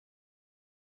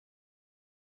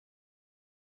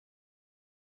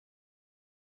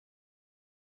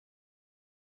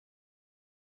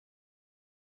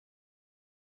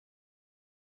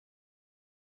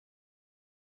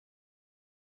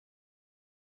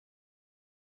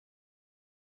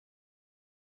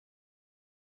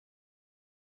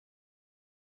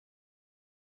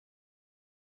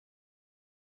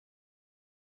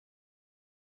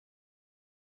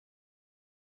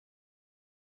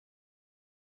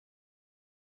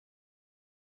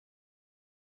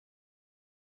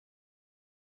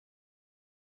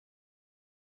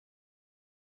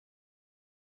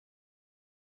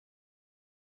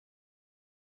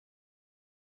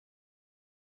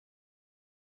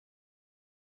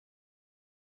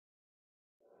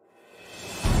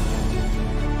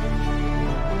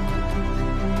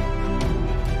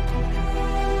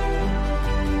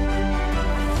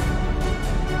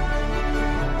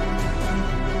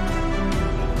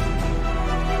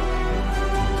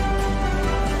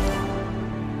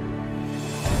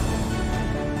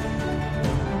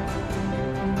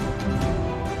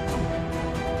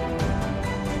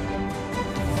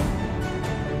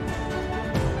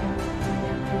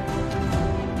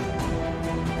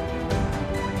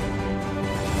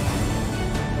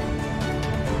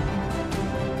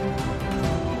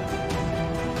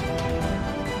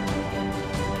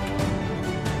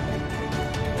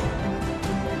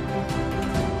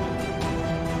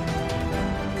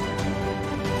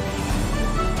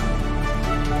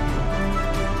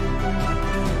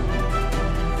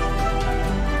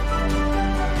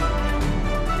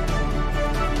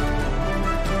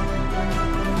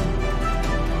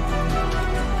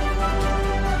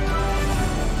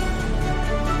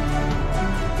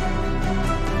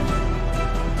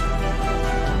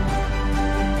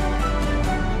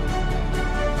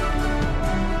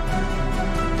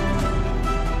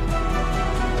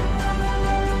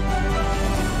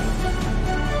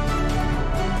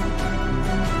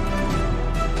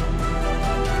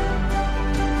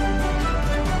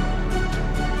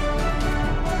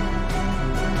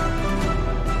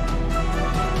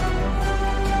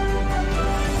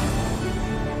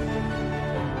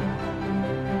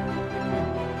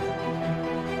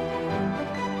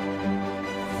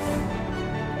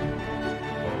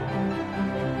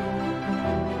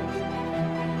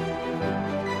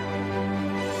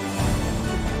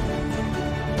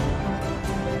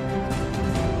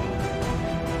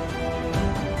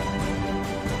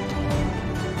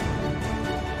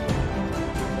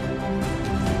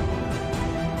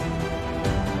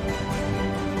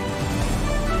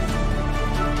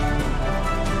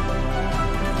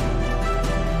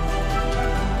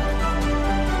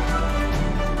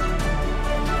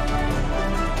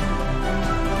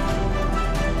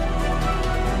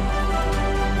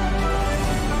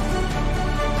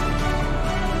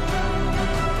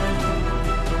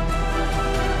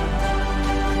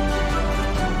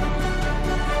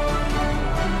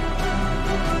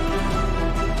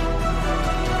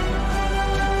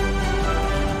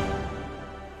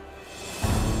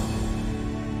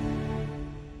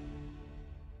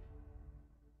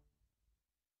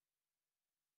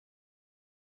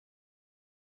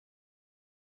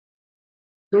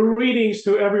Greetings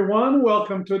to everyone.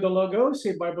 Welcome to the Logos,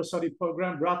 a Bible study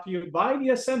program brought to you by the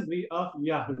Assembly of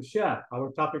Yahusha.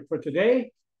 Our topic for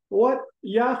today, what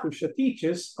Yahusha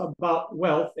teaches about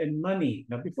wealth and money.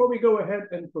 Now, before we go ahead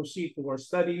and proceed to our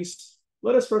studies,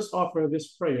 let us first offer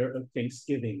this prayer of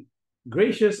thanksgiving.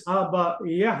 Gracious Abba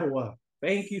Yahuwah,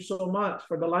 thank you so much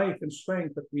for the life and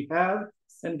strength that we have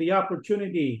and the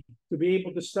opportunity to be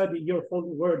able to study your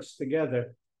holy words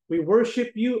together. We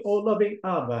worship you, O loving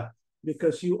Abba,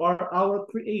 because you are our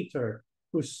creator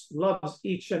who loves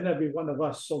each and every one of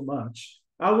us so much.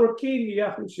 Our King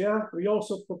Yahusha, we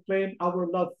also proclaim our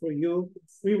love for you.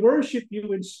 We worship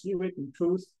you in spirit and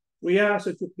truth. We ask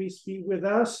that you please be with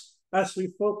us as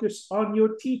we focus on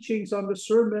your teachings on the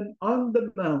Sermon on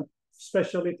the Mount.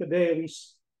 Especially today,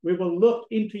 we will look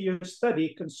into your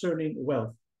study concerning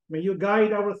wealth. May you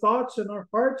guide our thoughts and our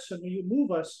hearts, and may you move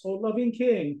us, O loving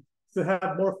King, to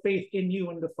have more faith in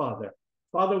you and the Father.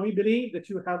 Father, we believe that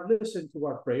you have listened to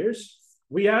our prayers.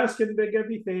 We ask and beg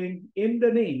everything in the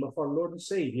name of our Lord and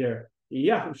Savior,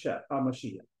 Yahusha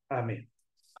HaMashiach. Amen.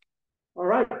 All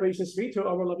right, praises be to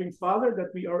our loving Father that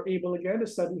we are able again to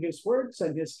study his words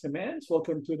and his commands.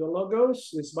 Welcome to the Logos.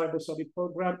 This Bible study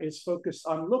program is focused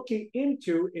on looking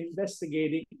into,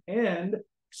 investigating, and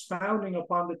expounding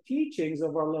upon the teachings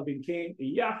of our loving King,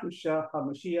 Yahusha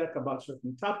HaMashiach, about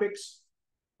certain topics,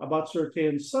 about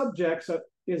certain subjects that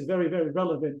is very, very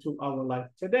relevant to our life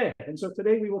today. And so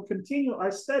today we will continue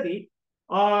our study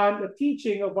on the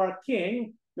teaching of our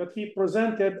King that he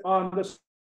presented on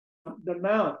the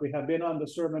Mount. We have been on the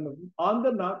Sermon on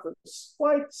the Mount for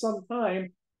quite some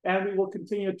time, and we will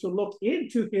continue to look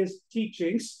into his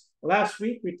teachings. Last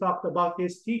week, we talked about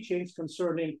his teachings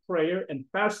concerning prayer and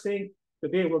fasting.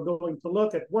 Today, we're going to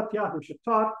look at what Yahusha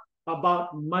taught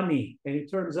about money. And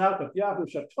it turns out that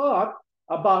Yahusha taught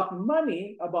about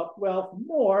money, about wealth,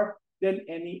 more than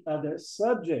any other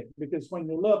subject. Because when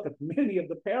you look at many of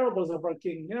the parables of our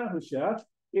King Yahusha,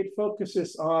 it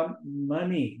focuses on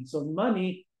money. So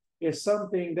money is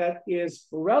something that is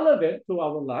relevant to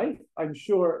our life. I'm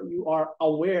sure you are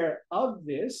aware of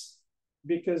this,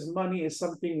 because money is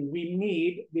something we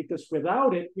need, because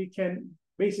without it, we can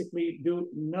basically do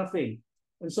nothing.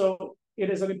 And so it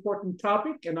is an important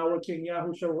topic, and our King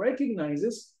Yahusha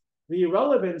recognizes the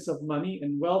relevance of money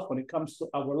and wealth when it comes to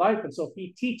our life. And so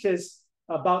he teaches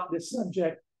about this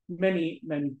subject many,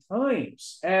 many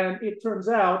times. And it turns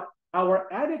out our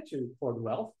attitude toward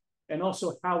wealth and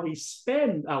also how we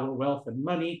spend our wealth and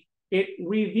money, it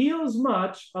reveals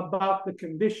much about the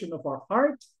condition of our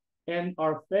heart and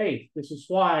our faith. This is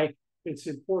why it's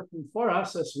important for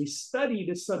us as we study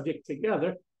this subject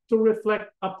together to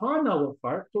reflect upon our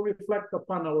heart, to reflect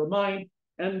upon our mind,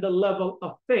 and the level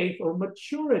of faith or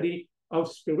maturity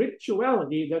of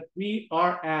spirituality that we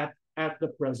are at the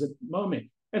present moment.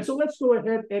 And so let's go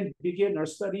ahead and begin our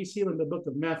studies here in the book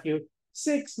of Matthew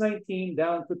 6:19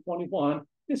 down to 21.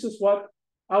 This is what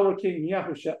our King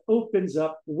Yahusha opens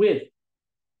up with.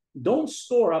 Don't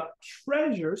store up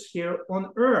treasures here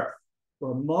on earth,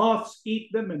 where moths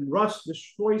eat them and rust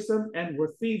destroys them, and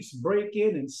where thieves break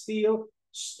in and steal.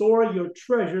 Store your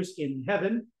treasures in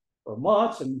heaven, for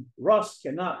moths and rust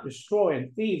cannot destroy,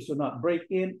 and thieves will not break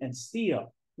in and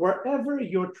steal. Wherever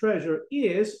your treasure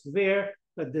is, there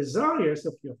the desires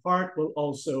of your heart will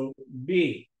also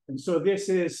be. And so this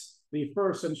is the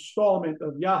first installment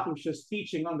of Yahusha's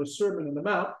teaching on the Sermon on the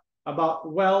Mount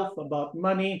about wealth, about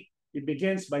money. It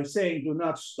begins by saying, do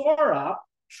not store up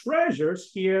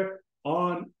treasures here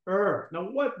on earth. Now,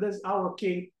 what does our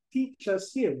King teach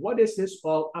us here? What is this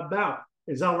all about?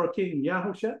 Is our King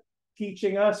Yahusha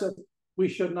teaching us that we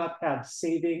should not have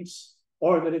savings,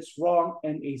 or that it's wrong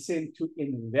and a sin to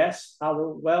invest our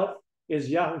wealth? Is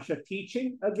Yahusha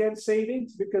teaching against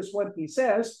savings? Because when he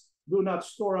says, do not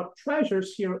store up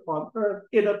treasures here on earth,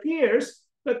 it appears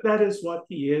that that is what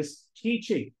he is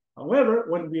teaching. However,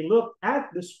 when we look at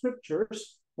the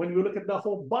scriptures, when we look at the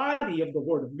whole body of the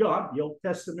Word of God, the Old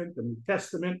Testament, the New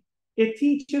Testament, it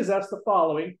teaches us the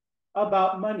following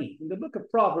about money. In the book of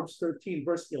Proverbs 13,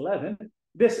 verse 11,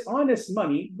 dishonest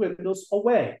money dwindles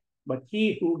away, but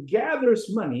he who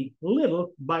gathers money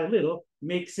little by little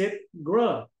makes it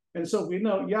grow. And so we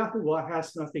know Yahuwah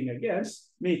has nothing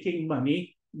against making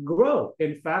money grow.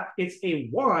 In fact, it's a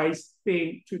wise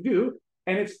thing to do,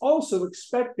 and it's also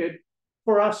expected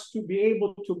for us to be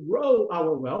able to grow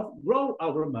our wealth, grow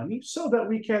our money, so that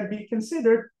we can be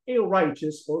considered a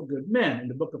righteous or good man. In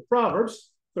the book of Proverbs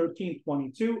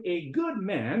 13:22, a good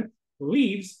man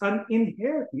leaves an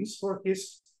inheritance for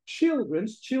his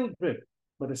children's children,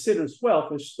 but a sinner's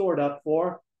wealth is stored up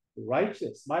for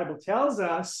righteous. The Bible tells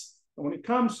us that when it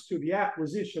comes to the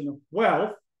acquisition of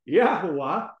wealth,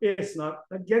 Yahuwah is not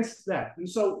against that. And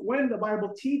so when the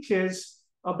Bible teaches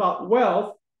about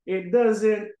wealth, it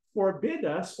doesn't forbid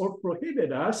us or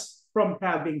prohibit us from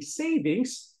having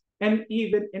savings and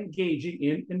even engaging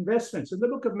in investments. In the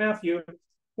book of Matthew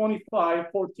 25,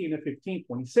 14 and 15,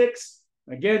 26,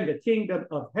 again, the kingdom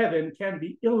of heaven can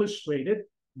be illustrated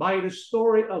by the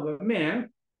story of a man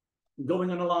going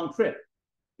on a long trip.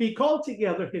 He called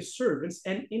together his servants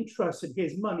and entrusted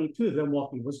his money to them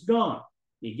while he was gone.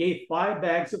 He gave 5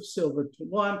 bags of silver to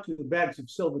one, 2 bags of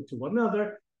silver to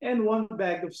another, and 1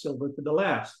 bag of silver to the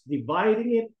last,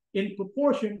 dividing it in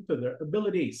proportion to their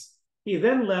abilities. He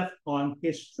then left on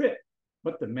his trip.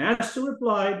 But the master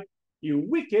replied, "You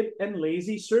wicked and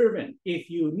lazy servant, if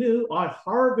you knew I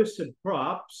harvested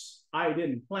crops I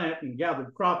didn't plant and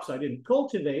gathered crops I didn't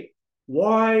cultivate,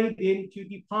 why didn't you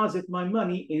deposit my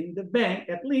money in the bank?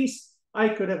 At least I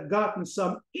could have gotten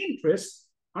some interest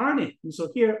on it." And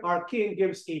so here our king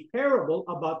gives a parable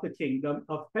about the kingdom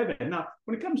of heaven. Now,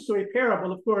 when it comes to a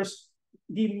parable, of course,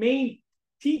 the main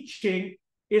teaching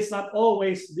is not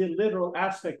always the literal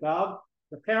aspect of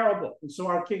the parable. And so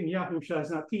our King Yahusha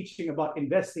is not teaching about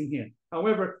investing here.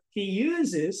 However, he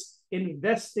uses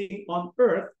investing on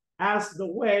earth as the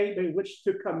way by which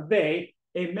to convey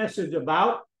a message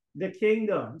about the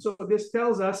kingdom. So this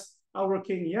tells us our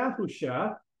King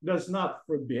Yahusha does not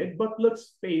forbid, but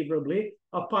looks favorably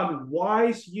upon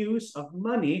wise use of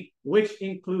money, which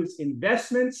includes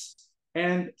investments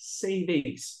and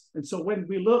savings. And so when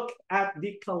we look at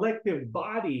the collective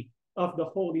body of the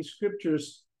Holy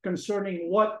Scriptures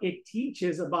concerning what it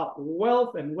teaches about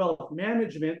wealth and wealth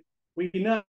management, we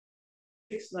know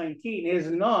 619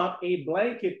 is not a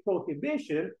blanket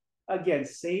prohibition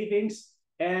against savings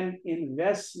and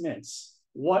investments.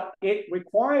 What it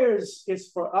requires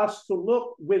is for us to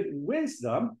look with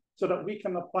wisdom so that we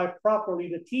can apply properly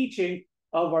the teaching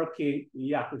of our King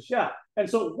Yahusha. And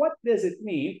so what does it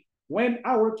mean when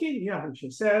our King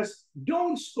Yahusha says,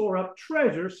 don't store up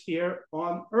treasures here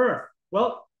on earth?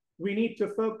 Well, we need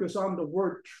to focus on the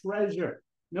word treasure.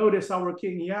 Notice our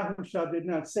King Yahusha did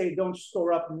not say, don't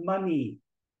store up money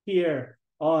here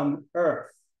on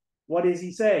earth. What is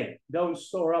he saying? Don't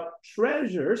store up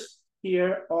treasures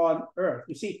here on earth.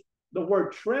 You see, the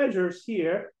word treasures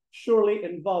here surely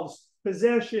involves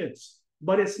possessions,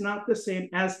 but it's not the same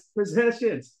as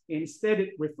possessions. Instead,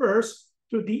 it refers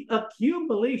to the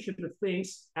accumulation of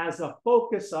things as a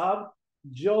focus of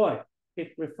joy.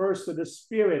 It refers to the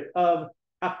spirit of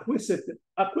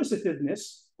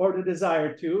acquisitiveness, or the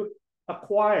desire to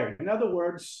acquire. In other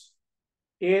words,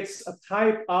 it's a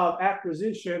type of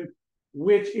acquisition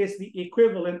which is the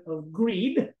equivalent of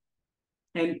greed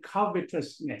and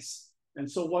covetousness.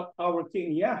 And so what our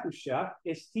King Yahusha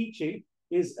is teaching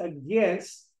is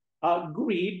against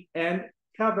greed and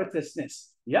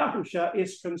covetousness. Yahusha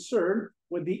is concerned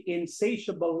with the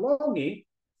insatiable longing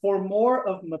for more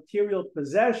of material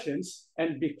possessions,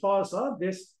 and because of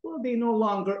this, well, they no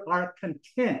longer are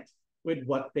content with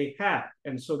what they have.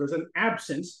 And so there's an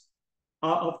absence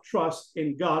of trust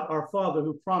in God, our Father,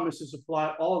 who promises to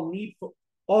supply all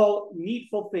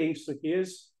needful things to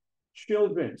his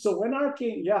children. So when our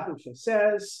King Yahusha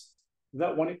says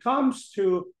that when it comes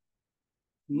to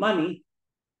money,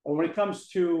 or when it comes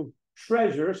to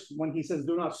treasures, when he says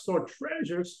do not store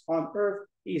treasures on earth,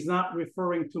 he's not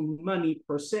referring to money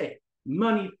per se.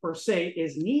 Money per se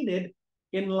is needed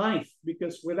in life,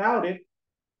 because without it,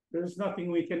 there's nothing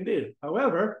we can do.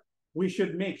 However, we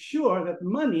should make sure that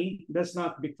money does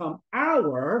not become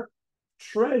our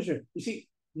treasure. You see,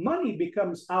 money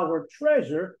becomes our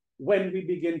treasure when we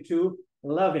begin to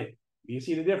love it. Do you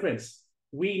see the difference?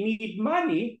 We need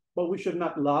money, but we should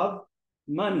not love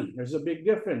money. There's a big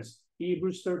difference.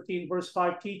 Hebrews 13 verse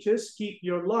 5 teaches, keep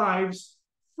your lives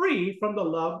free from the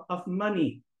love of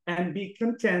money and be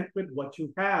content with what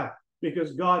you have,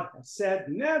 because God has said,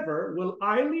 never will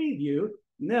I leave you,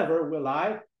 never will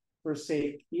I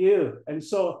forsake you. And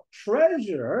so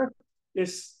treasure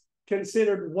is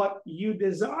considered what you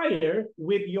desire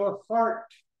with your heart.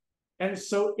 And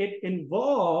so it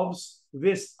involves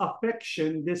this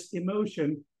affection, this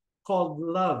emotion called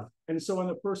love. And so when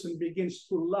a person begins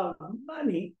to love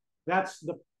money, that's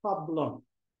the problem.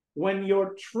 When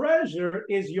your treasure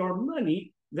is your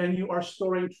money, then you are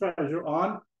storing treasure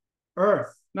on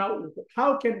earth. Now,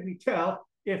 how can we tell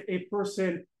if a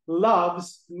person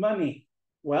loves money?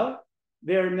 Well,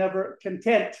 they're never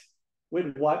content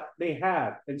with what they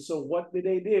have. And so what do?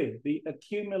 They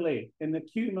accumulate and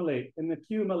accumulate and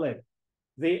accumulate.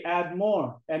 They add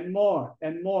more and more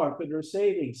and more to their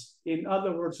savings. In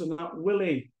other words, they're not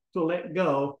willing to let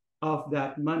go of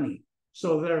that money.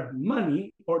 So their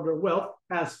money or their wealth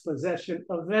has possession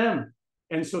of them.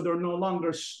 And so they're no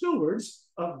longer stewards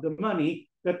of the money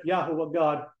that Yahuwah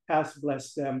God has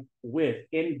blessed them with.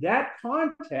 In that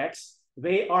context,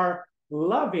 they are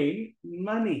loving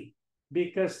money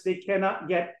because they cannot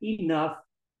get enough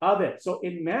of it. So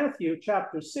in Matthew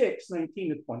chapter 6, 19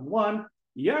 to 21,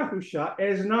 Yahusha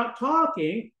is not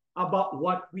talking about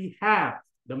what we have,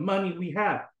 the money we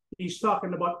have. He's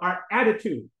talking about our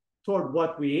attitude toward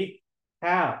what we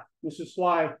have. This is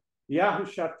why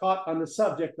Yahusha taught on the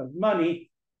subject of money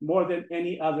more than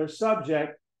any other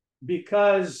subject,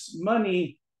 because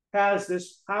money has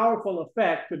this powerful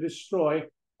effect to destroy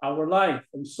our life.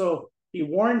 And so he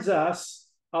warns us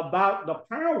about the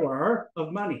power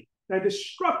of money, the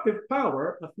destructive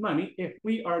power of money, if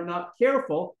we are not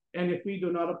careful and if we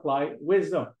do not apply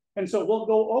wisdom. And so we'll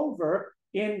go over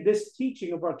in this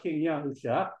teaching of our King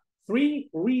Yahusha 3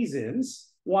 reasons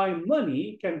why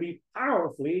money can be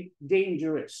powerfully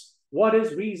dangerous. What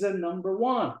is reason number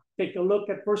 1? Take a look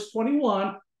at verse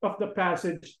 21 of the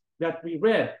passage that we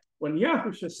read. When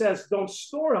Yahusha says, don't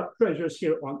store up treasures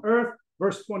here on earth,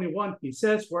 verse 21, he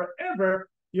says, wherever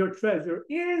your treasure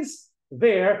is,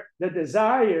 there the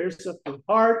desires of your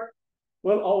heart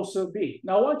will also be.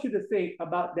 Now, I want you to think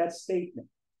about that statement.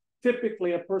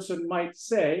 Typically, a person might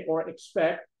say or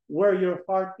expect, where your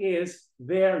heart is,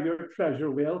 there your treasure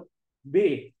will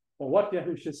be. But what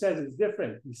Yahusha says is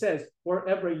different. He says,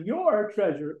 wherever your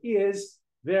treasure is,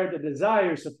 there the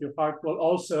desires of your heart will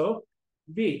also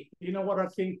be. You know what our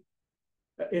King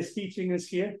is teaching us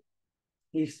here?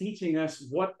 He's teaching us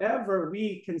whatever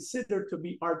we consider to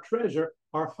be our treasure,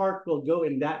 our heart will go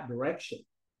in that direction.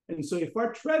 And so if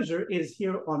our treasure is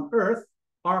here on earth,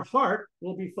 our heart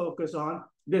will be focused on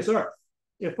this earth.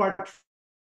 If our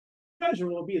treasure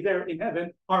will be there in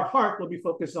heaven, our heart will be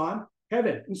focused on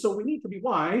heaven. And so we need to be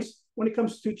wise when it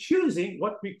comes to choosing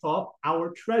what we call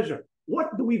our treasure.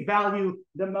 What do we value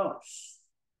the most?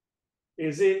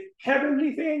 Is it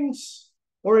heavenly things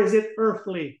or is it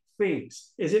earthly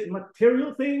things? Is it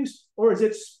material things or is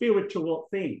it spiritual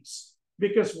things?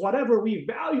 Because whatever we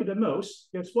value the most,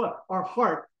 guess what? Our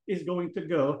heart is going to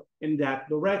go in that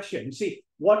direction. See,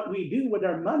 what we do with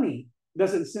our money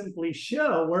doesn't simply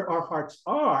show where our hearts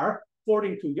are.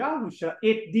 According to Yahusha,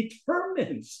 it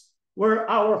determines where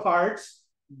our hearts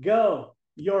go.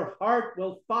 Your heart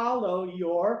will follow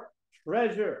your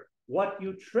treasure. What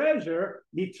you treasure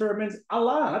determines a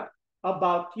lot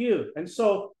about you. And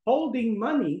so holding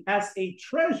money as a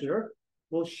treasure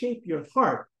will shape your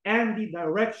heart and the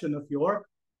direction of your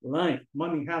life.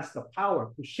 Money has the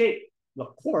power to shape the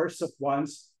course of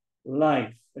one's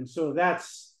life. And so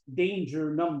that's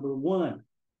danger number 1.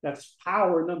 That's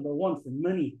power number 1 for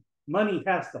money. Money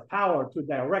has the power to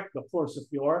direct the course of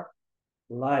your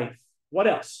life. What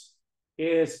else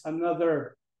is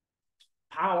another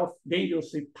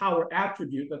dangerously power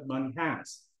attribute that money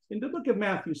has? In the book of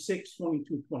Matthew 6,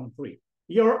 22, 23,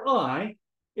 your eye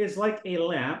is like a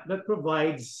lamp that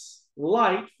provides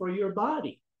light for your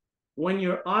body. When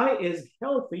your eye is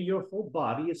healthy, your whole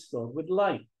body is filled with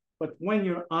light. But when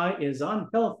your eye is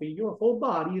unhealthy, your whole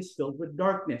body is filled with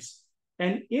darkness.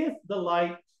 And if the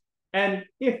light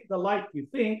you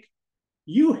think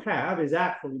you have is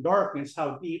actually darkness,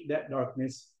 how deep that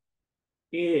darkness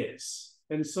is.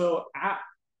 And so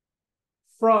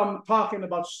from talking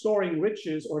about storing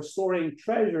riches or storing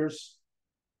treasures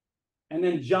and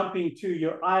then jumping to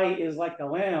your eye is like a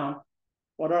lamp,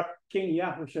 what our King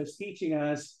Yahusha is teaching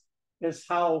us is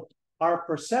how our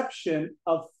perception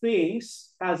of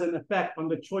things has an effect on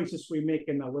the choices we make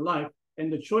in our life.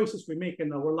 And the choices we make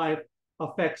in our life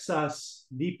affects us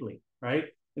deeply, right?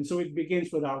 And so it begins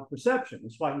with our perception.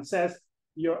 That's why he says,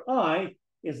 your eye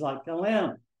is like a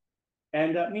lamp.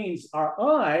 And that means our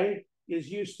eye is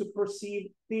used to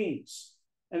perceive things.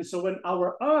 And so when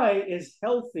our eye is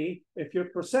healthy, if your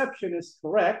perception is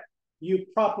correct, you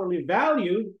properly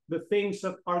value the things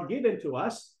that are given to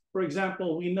us. For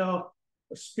example, we know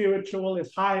spiritual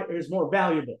is more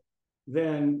valuable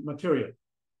than material,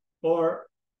 or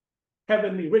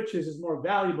heavenly riches is more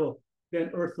valuable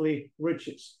than earthly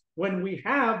riches. When we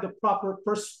have the proper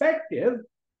perspective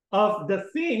of the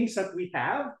things that we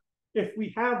have, if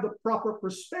we have the proper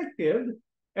perspective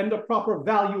and the proper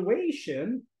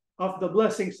valuation of the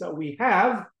blessings that we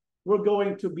have, we're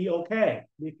going to be okay.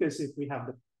 Because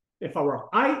if our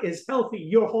eye is healthy,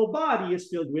 your whole body is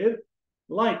filled with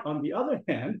light. On the other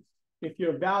hand, if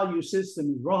your value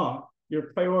system is wrong,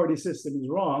 your priority system is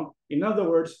wrong. In other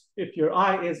words, if your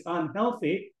eye is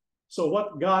unhealthy, so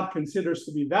what God considers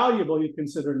to be valuable, you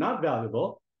consider not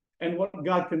valuable. And what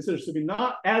God considers to be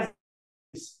not as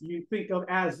you think of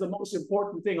as the most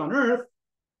important thing on earth,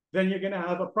 then you're going to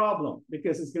have a problem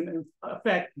because it's going to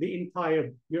affect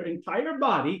your entire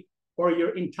body or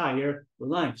your entire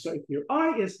life. So if your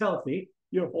eye is healthy,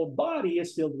 your whole body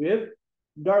is filled with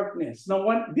darkness. Now,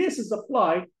 when this is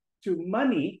applied to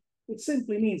money, it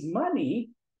simply means money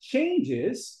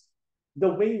changes the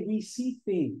way we see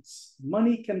things.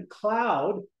 Money can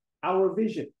cloud our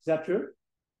vision. Is that true?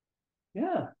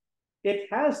 Yeah. It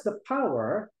has the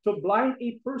power to blind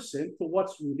a person to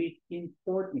what's really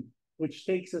important, which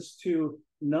takes us to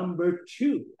number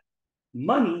 2.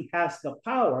 Money has the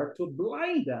power to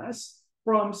blind us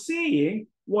from seeing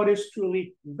what is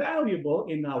truly valuable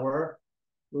in our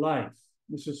life.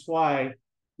 This is why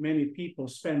many people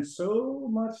spend so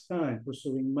much time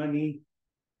pursuing money.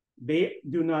 They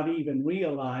do not even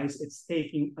realize it's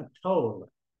taking a toll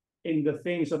in the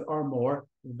things that are more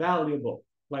valuable,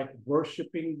 like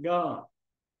worshiping God,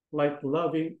 like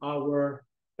loving our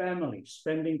family,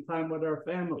 spending time with our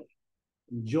family,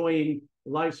 enjoying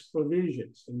life's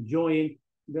provisions, enjoying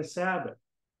the Sabbath.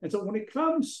 And so when it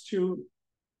comes to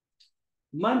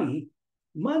money,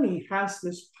 money has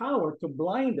this power to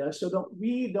blind us so that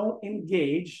we don't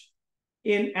engage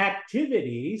in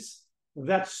activities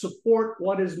that support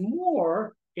what is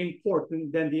more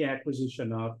important than the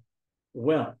acquisition of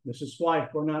wealth. This is why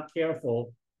if we're not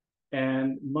careful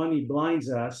and money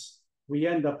blinds us, we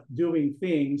end up doing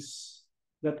things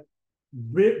that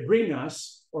bring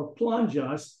us or plunge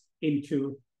us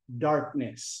into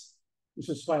darkness. This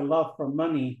is why love for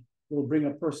money will bring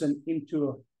a person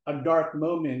into a dark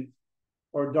moment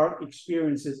or dark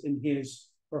experiences in his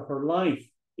or her life.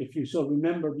 If you so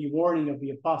remember the warning of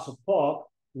the Apostle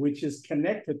Paul, which is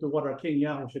connected to what our King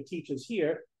Yahusha teaches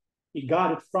here, he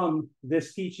got it from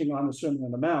this teaching on the Sermon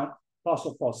on the Mount.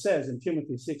 Apostle Paul says in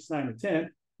Timothy 6:9-10,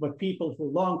 but people who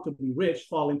long to be rich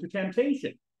fall into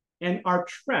temptation and are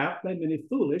trapped by many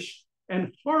foolish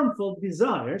and harmful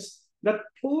desires that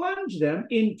plunge them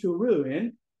into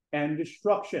ruin and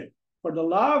destruction. For the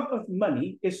love of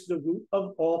money is the root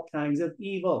of all kinds of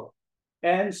evil.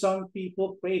 And some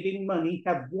people craving money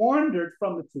have wandered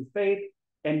from the true faith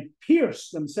and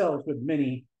pierced themselves with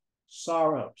many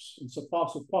sorrows. And so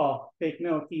Apostle Paul, take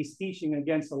note, he's teaching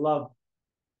against the love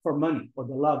for money or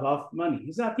the love of money.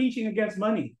 He's not teaching against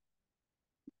money.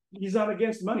 He's not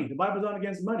against money. The Bible's not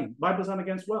against money. The Bible's not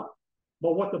against wealth.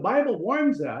 But what the Bible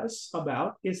warns us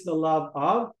about is the love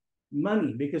of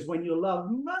money. Because when you love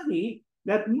money,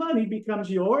 that money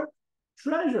becomes your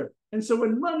treasure. And so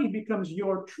when money becomes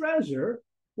your treasure,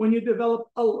 when you develop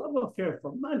a love affair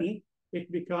for money,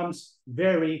 it becomes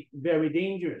very, very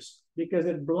dangerous because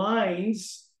it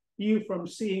blinds you from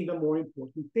seeing the more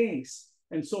important things.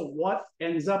 And so what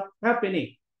ends up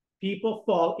happening? People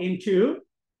fall into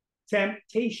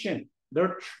temptation.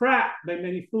 They're trapped by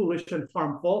many foolish and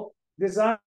harmful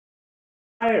desires.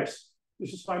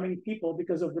 This is why many people,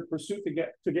 because of the pursuit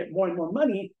to get more and more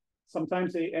money,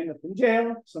 sometimes they end up in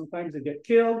jail, sometimes they get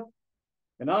killed.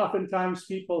 And oftentimes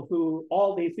people who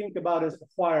all they think about is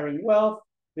acquiring wealth,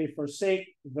 they forsake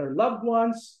their loved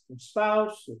ones, their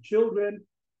spouse, their children.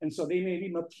 And so they may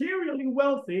be materially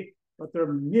wealthy, but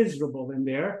they're miserable in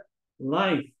their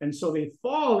life. And so they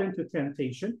fall into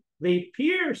temptation. They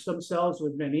pierce themselves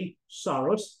with many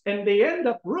sorrows, and they end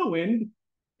up ruined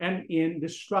and in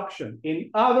destruction. In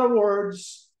other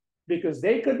words, because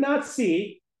they could not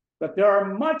see that there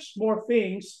are much more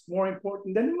things more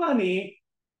important than money,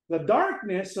 the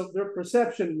darkness of their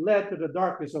perception led to the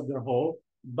darkness of their whole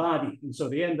body. And so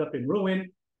they end up in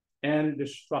ruin and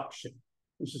destruction.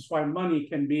 This is why money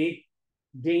can be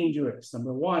dangerous.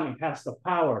 Number one, it has the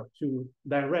power to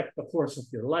direct the course of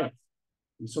your life.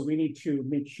 And so we need to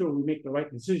make sure we make the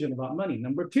right decision about money.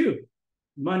 Number two,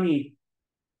 money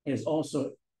is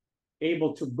also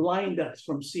able to blind us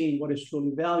from seeing what is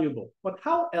truly valuable. But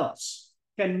how else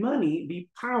can money be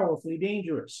powerfully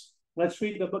dangerous? Let's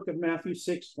read the book of Matthew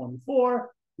 6:24.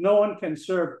 No one can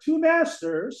serve two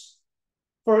masters,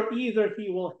 for either he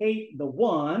will hate the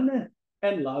one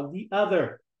and love the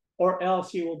other, or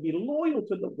else he will be loyal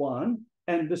to the one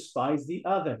and despise the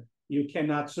other. You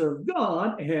cannot serve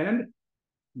God and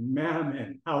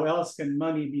mammon. How else can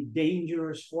money be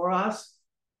dangerous for us?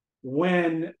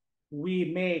 When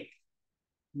we make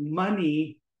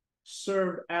money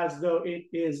serve as though it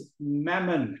is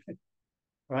mammon,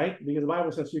 right? Because the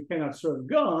Bible says you cannot serve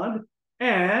God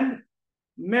and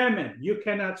mammon. You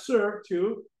cannot serve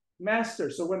two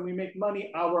masters. So when we make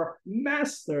money our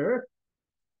master,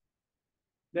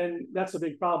 then that's a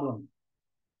big problem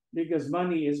because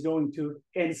money is going to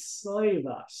enslave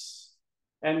us.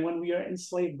 And when we are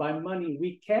enslaved by money,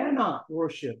 we cannot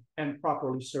worship and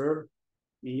properly serve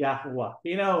Yahweh.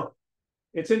 You know,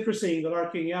 It's interesting that our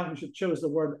King Yahusha chose the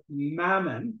word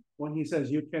mammon when he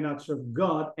says you cannot serve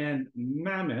God and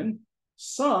mammon.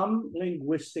 Some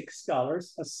linguistic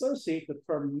scholars associate the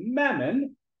term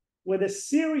mammon with a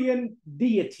Syrian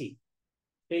deity,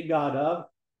 a god of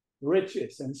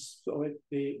riches. And so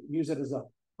they use it as a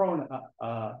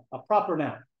proper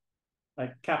noun,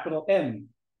 like capital M-A-M-M-O-N.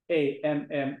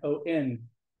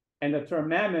 And the term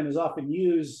mammon is often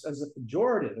used as a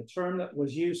pejorative, a term that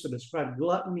was used to describe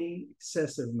gluttony,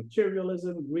 excessive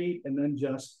materialism, greed, and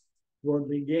unjust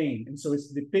worldly gain. And so it's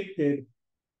depicted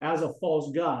as a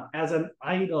false god, as an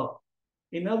idol.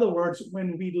 In other words,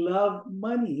 when we love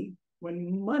money,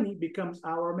 when money becomes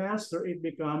our master, it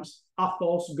becomes a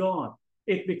false god.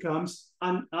 It becomes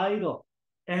an idol.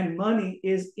 And money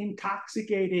is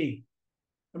intoxicating.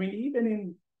 I mean, even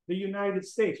in the United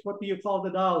States, what do you call the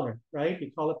dollar, right?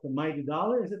 You call it the mighty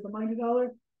dollar. Is it the mighty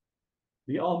dollar?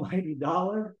 The almighty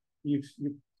dollar. You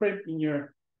print in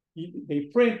they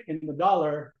print in the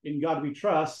dollar, in God we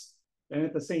trust, and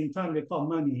at the same time they call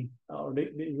money, or they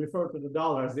refer to the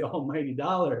dollar as the almighty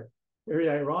dollar. Very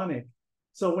ironic.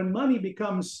 So when money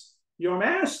becomes your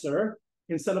master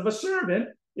instead of a servant,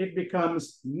 it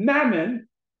becomes mammon,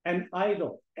 an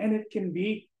idol, and it can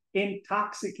be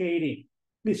intoxicating.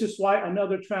 This is why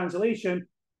another translation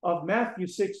of Matthew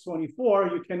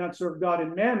 6:24, you cannot serve God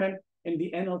and mammon. In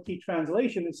the NLT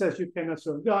translation, it says you cannot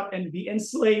serve God and be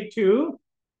enslaved to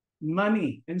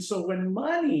money. And so when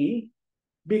money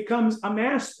becomes a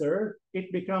master,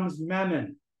 it becomes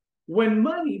mammon. When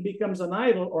money becomes an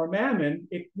idol or mammon,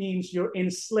 it means you're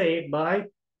enslaved by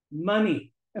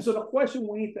money. And so the question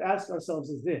we need to ask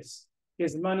ourselves is this: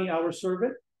 is money our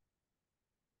servant,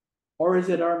 or is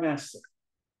it our master?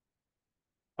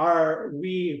 Are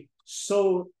we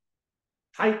so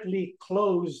tightly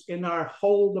closed in our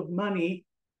hold of money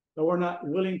that we're not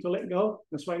willing to let go?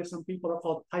 That's why some people are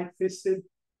called tight-fisted,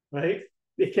 right?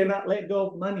 They cannot let go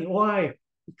of money. Why?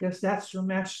 Because that's your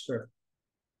master.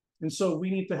 And so we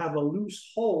need to have a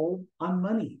loose hold on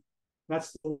money.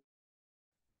 It's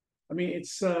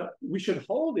we should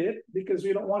hold it because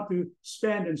we don't want to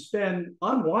spend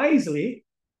unwisely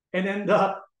and end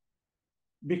up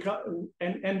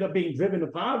being driven to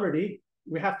poverty.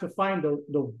 We have to find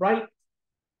the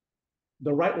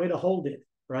right way to hold it,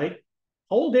 right?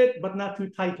 Hold it, but not too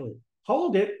tightly.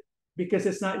 Hold it because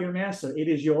it's not your master. It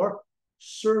is your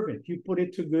servant. You put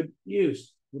it to good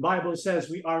use. The Bible says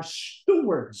we are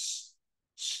stewards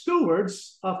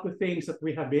of the things that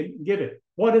we have been given.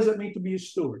 What does it mean to be a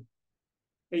steward?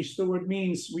 A steward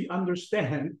means we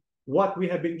understand what we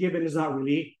have been given is not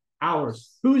really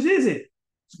ours. Whose is it?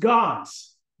 It's God's.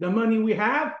 The money we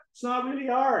have, it's not really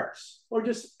ours. We're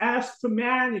just asked to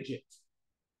manage it.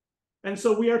 And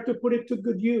so we are to put it to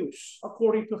good use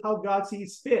according to how God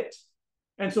sees fit.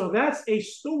 And so that's a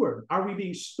steward. Are we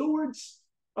being stewards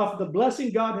of the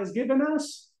blessing God has given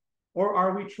us? Or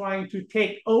are we trying to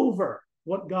take over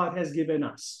what God has given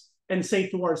us and say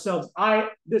to ourselves,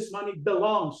 this money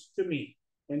belongs to me?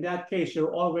 In that case,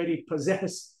 you're already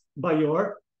possessed by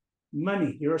your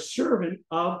money. You're a servant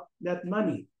of that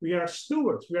money. We are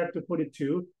stewards. We have to put it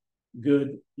to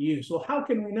good use. So how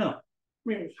can we know?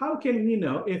 How can we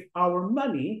know if our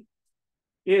money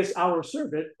is our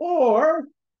servant or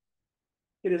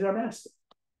it is our master?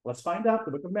 Let's find out.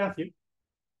 The book of Matthew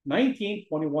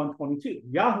 19:21-22.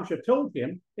 Yahusha told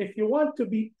him, if you want to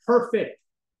be perfect,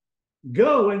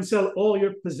 go and sell all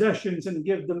your possessions and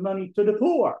give the money to the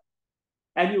poor,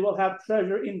 and you will have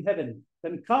treasure in heaven.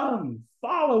 Then come,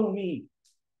 follow me.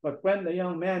 But when the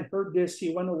young man heard this,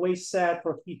 he went away sad,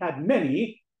 for he had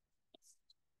many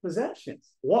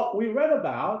possessions. What we read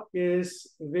about is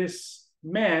this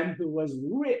man who was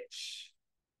rich.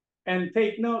 And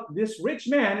take note, this rich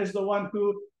man is the one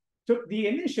who took the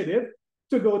initiative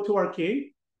to go to our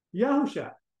King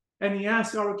Yahusha. And he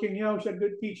asked our King Yahusha,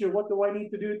 good teacher, what do I need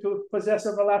to do to possess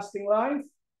everlasting life?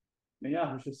 And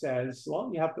Yahusha says,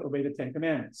 well, you have to obey the 10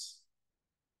 Commandments.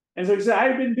 And so he said,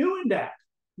 I've been doing that.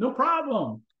 No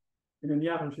problem. And then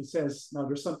Yahusha says, no,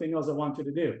 there's something else I want you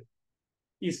to do.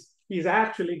 He's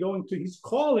actually he's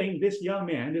calling this young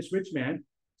man, this rich man,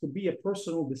 to be a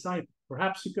personal disciple.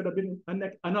 Perhaps he could have been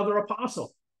another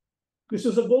apostle. This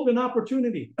is a golden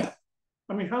opportunity.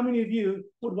 I mean, how many of you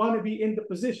would want to be in the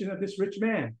position of this rich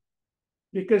man?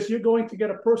 Because you're going to get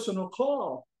a personal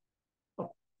call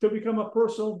to become a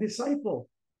personal disciple,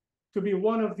 to be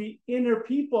one of the inner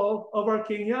people of our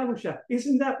King Yahusha.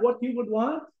 Isn't that what he would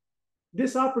want?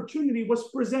 This opportunity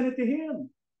was presented to him.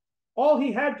 All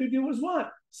he had to do was what?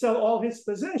 Sell all his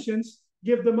possessions,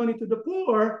 give the money to the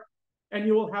poor, and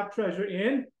you will have treasure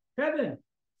in heaven.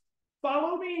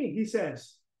 Follow me, he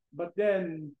says. But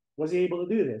then, was he able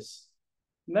to do this?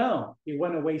 No, he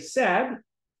went away sad.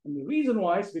 And the reason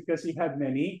why is because he had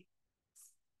many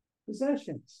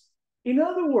possessions. In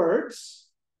other words,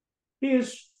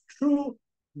 his true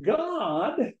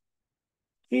God,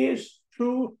 his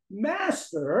true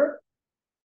master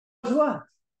was what?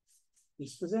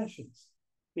 His possessions,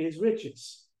 his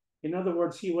riches. In other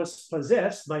words, he was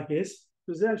possessed by his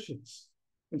possessions.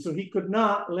 And so he could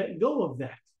not let go of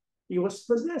that. He was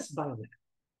possessed by that.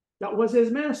 That was his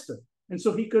master. And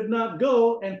so he could not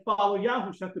go and follow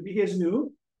Yahusha to be his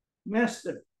new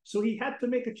master. So he had to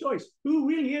make a choice. Who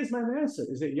really is my master?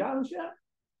 Is it Yahusha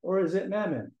or is it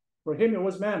Mammon? For him, it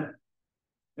was Mammon.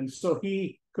 And so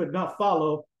he could not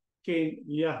follow King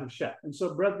Yahusha. And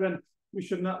so, brethren, we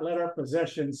should not let our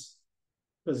possessions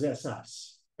possess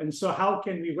us. And so how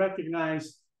can we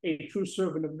recognize a true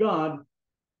servant of God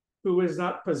who is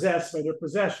not possessed by their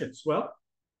possessions? Well,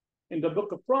 in the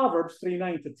book of Proverbs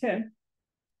 3:9-10,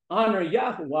 honor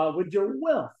Yahuwah with your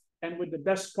wealth and with the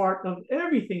best part of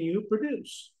everything you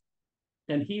produce.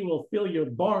 And he will fill your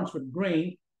barns with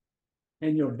grain,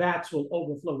 and your vats will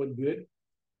overflow with good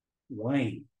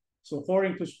wine. So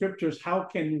according to scriptures, how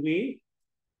can we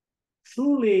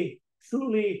truly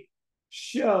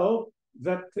show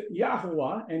that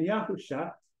Yahuwah and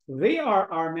Yahusha, they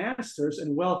are our masters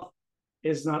and wealth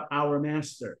is not our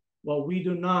master? Well, we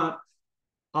do not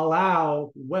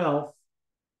allow wealth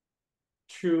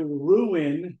to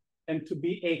ruin and to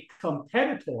be a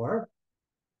competitor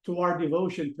to our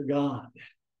devotion to God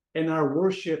and our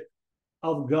worship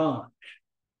of God.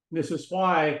 This is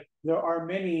why there are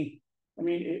many,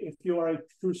 if you are a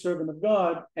true servant of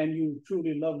God and you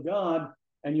truly love God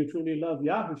and you truly love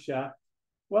Yahusha,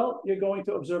 well, you're going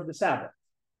to observe the Sabbath,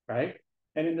 right?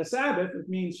 And in the Sabbath, it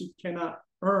means you cannot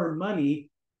earn money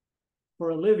for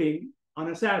a living on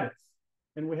a Sabbath.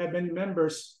 And we have many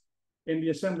members in the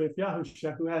Assembly of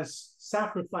Yahusha who has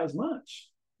sacrificed much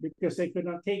because they could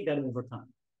not take that overtime,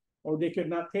 or they could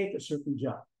not take a certain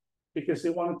job because they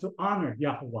wanted to honor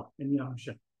Yahuwah and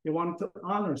Yahusha. They wanted to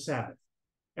honor Sabbath.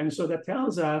 And so that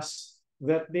tells us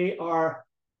that they are,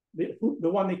 the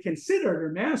one they consider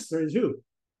their master is who?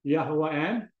 Yahuwah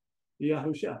and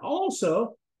Yahusha.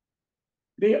 Also,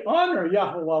 they honor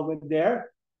Yahuwah with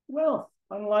their wealth,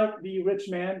 unlike the rich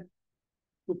man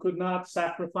who could not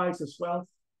sacrifice his wealth.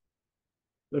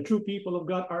 The true people of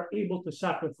God are able to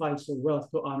sacrifice their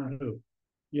wealth to honor who?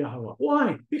 Yahuwah.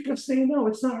 Why? Because they know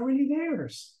it's not really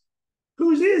theirs.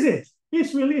 Whose is it?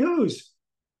 It's really whose?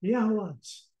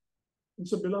 Yahuwah's. And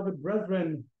so, beloved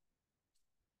brethren,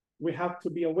 we have to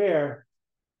be aware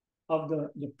of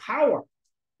the power,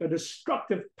 the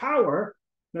destructive power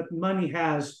that money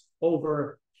has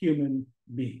over human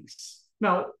beings.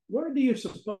 Now, where do you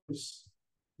suppose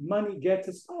money gets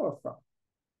its power from?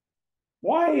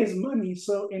 Why is money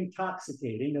so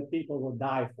intoxicating that people will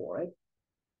die for it?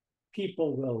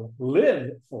 People will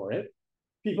live for it.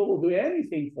 People will do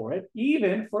anything for it,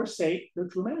 even forsake their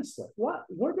true master.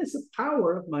 Where does the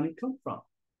power of money come from?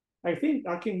 I think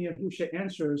our King Yahusha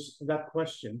answers that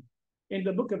question in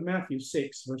the book of Matthew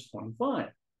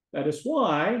 6:25. That is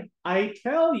why I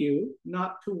tell you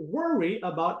not to worry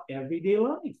about everyday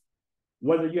life,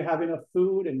 whether you have enough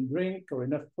food and drink or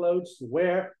enough clothes to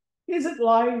wear. Is it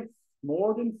life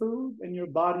more than food and your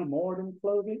body more than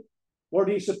clothing? Where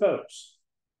do you suppose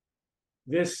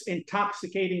this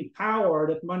intoxicating power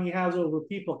that money has over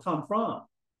people come from?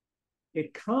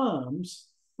 It comes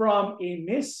from a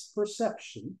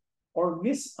misperception or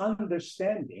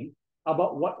misunderstanding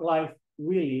about what life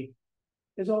really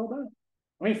is all about.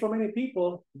 For many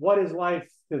people, what is life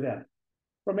to them?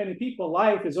 For many people,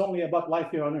 life is only about life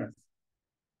here on earth,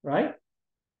 right?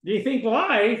 Do you think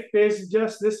life is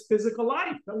just this physical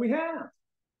life that we have?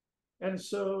 And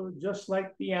so just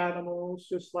like the animals,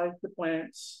 just like the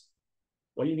plants,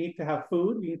 well, you need to have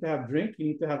food, you need to have drink, you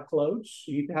need to have clothes,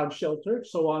 you need to have shelter,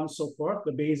 so on and so forth,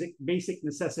 the basic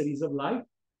necessities of life,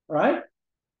 right?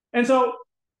 And so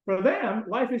for them,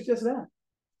 life is just that.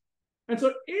 And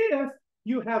so if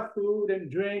you have food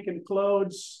and drink and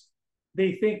clothes,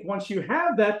 they think once you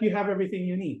have that, you have everything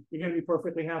you need. You're going to be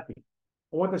perfectly happy.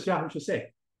 Well, what does Yahusha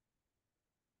say?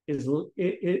 Is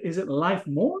it life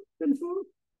more than food?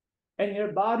 And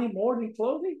your body more than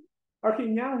clothing? Our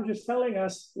King Yahusha is telling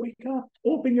us, wake up,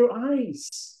 open your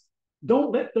eyes.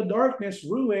 Don't let the darkness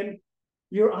ruin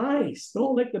your eyes.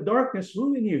 Don't let the darkness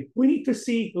ruin you. We need to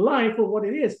see life for what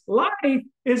it is. Life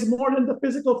is more than the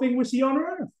physical thing we see on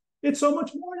earth. It's so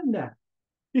much more than that.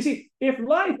 You see, if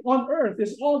life on earth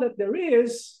is all that there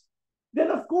is, then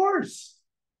of course,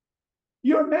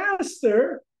 your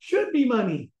master should be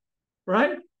money,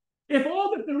 right? If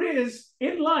all that there is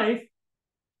in life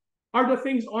are the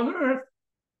things on earth,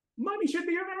 money should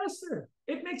be your master.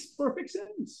 It makes perfect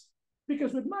sense.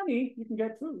 Because with money, you can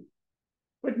get food.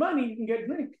 With money, you can get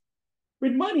drink.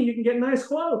 With money, you can get nice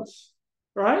clothes,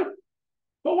 right?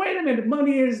 But wait a minute,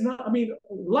 money is not,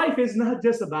 life is not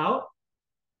just about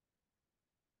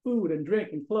food and drink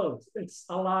and clothes. It's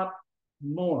a lot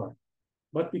more.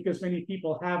 But because many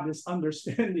people have this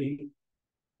understanding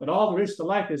that all there is to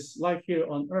life is life here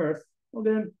on earth, well,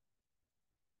 then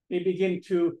they begin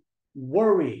to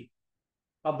worry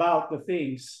about the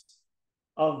things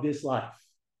of this life.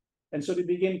 And so they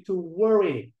begin to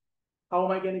worry, how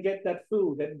am I going to get that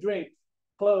food, that drink,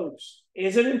 clothes?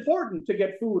 Is it important to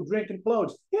get food, drink, and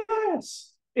clothes?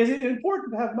 Yes. Is it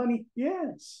important to have money?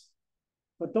 Yes.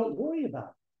 But don't worry about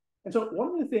it. And so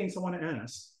one of the things I want to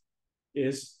ask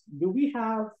is, do we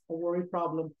have a worry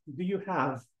problem? Do you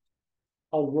have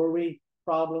a worry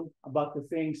problem about the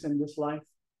things in this life?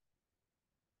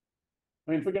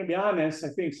 If we're going to be honest, I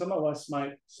think some of us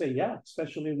might say, yeah,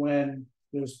 especially when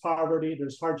there's poverty,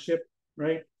 there's hardship,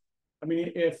 right?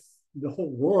 If the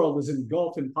whole world is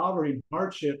engulfed in poverty and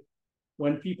hardship,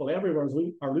 when people everywhere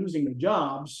are losing their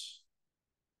jobs,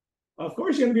 of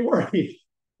course you're going to be worried,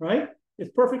 right?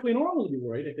 It's perfectly normal to be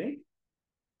worried, I think.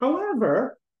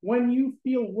 However, when you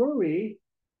feel worry,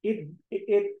 it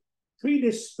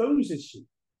predisposes you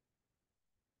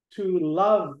to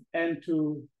love and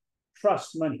to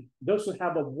trust money. Those who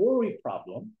have a worry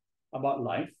problem about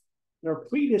life, they're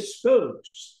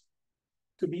predisposed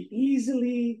to be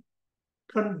easily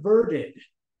converted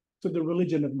to the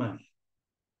religion of money.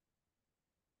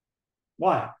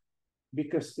 Why?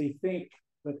 Because they think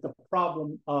that the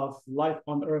problem of life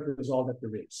on earth is all that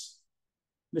there is.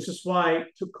 This is why,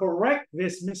 to correct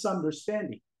this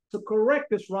misunderstanding, to correct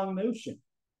this wrong notion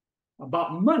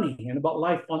about money and about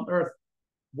life on earth,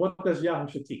 what does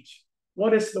Yahusha teach?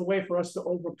 What is the way for us to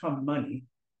overcome money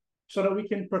so that we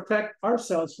can protect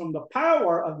ourselves from the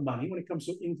power of money when it comes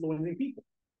to influencing people?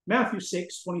 Matthew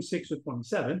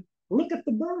 6:26-27, look at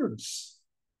the birds.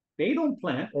 They don't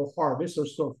plant or harvest or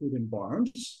store food in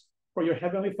barns, for your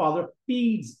heavenly Father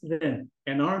feeds them.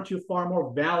 And aren't you far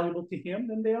more valuable to him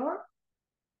than they are?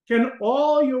 Can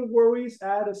all your worries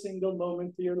add a single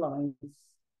moment to your life?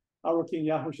 Our King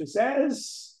Yahusha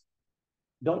says,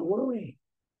 don't worry.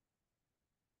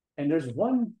 And there's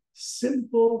one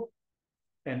simple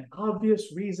and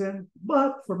obvious reason,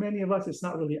 but for many of us, it's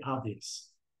not really obvious.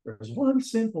 There's one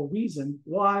simple reason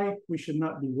why we should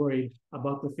not be worried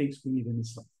about the things we need in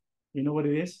this life. You know what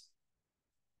it is?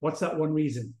 What's that one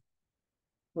reason?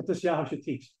 What does Yahusha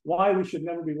teach? Why we should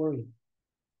never be worried?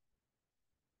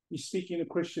 He's speaking to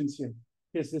Christians here,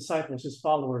 his disciples, his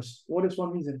followers. What is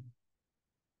one reason?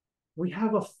 We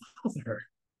have a Father.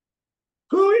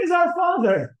 Who is our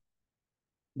Father?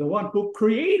 The one who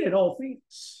created all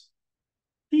things.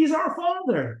 He's our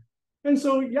Father. And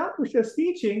so Yahusha's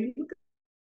teaching, look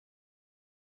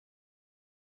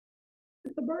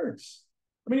at the birds.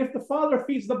 If the Father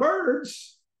feeds the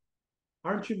birds,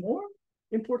 aren't you more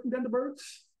important than the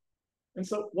birds? And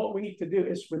so what we need to do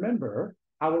is remember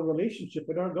our relationship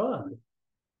with our God.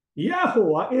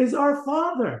 Yahuwah is our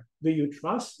Father. Do you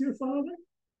trust your Father?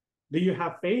 Do you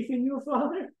have faith in your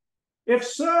Father? If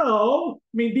so,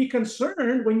 be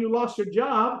concerned when you lost your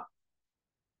job,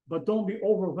 but don't be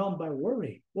overwhelmed by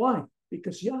worry. Why?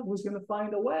 Because Yahweh's going to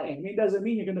find a way. It doesn't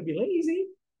mean you're going to be lazy.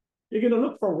 You're going to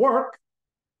look for work.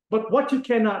 But what you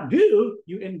cannot do,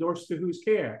 you endorse to whose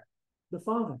care? The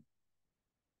Father.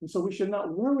 And so we should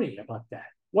not worry about that.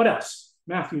 What else?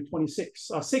 Matthew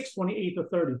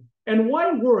 6:28-30. And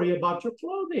why worry about your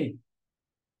clothing?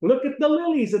 Look at the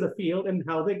lilies of the field and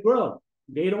how they grow.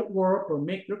 They don't work or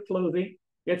make their clothing.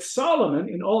 Yet Solomon,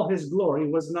 in all his glory,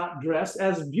 was not dressed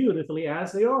as beautifully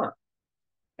as they are.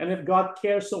 And if God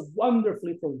cares so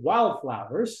wonderfully for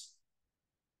wildflowers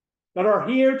that are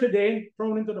here today and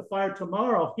thrown into the fire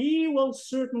tomorrow, he will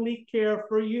certainly care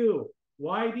for you.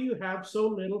 Why do you have so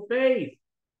little faith?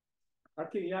 Our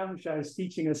King Yahusha is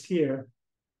teaching us here,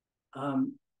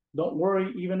 don't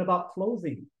worry even about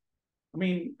clothing.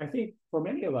 I think for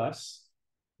many of us,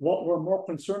 what we're more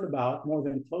concerned about more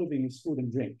than clothing is food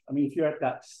and drink. If you're at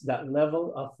that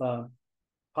level of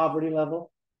poverty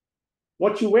level,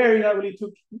 what you wear,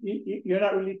 you're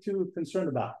not really too concerned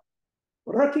about.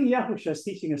 But our King Yahusha is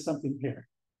teaching us something here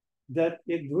that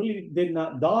it really did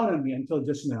not dawn on me until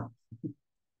just now.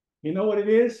 You know what it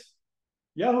is?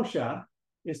 Yahusha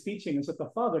is teaching us that the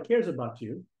Father cares about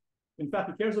you. In fact,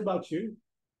 he cares about you.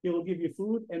 He will give you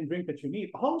food and drink that you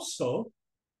need. Also,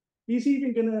 he's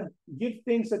even going to give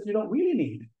things that you don't really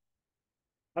need.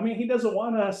 He doesn't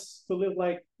want us to live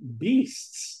like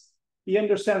beasts. He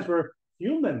understands we're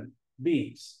human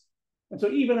beings. And so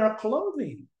even our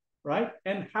clothing, right?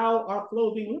 And how our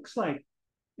clothing looks like.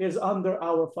 is under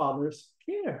our Father's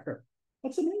care.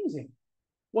 That's amazing.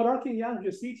 What our King Yahusha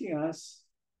is teaching us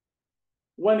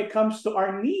when it comes to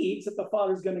our needs that the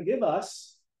Father is going to give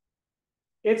us,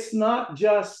 it's not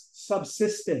just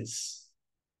subsistence.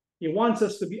 He wants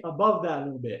us to be above that a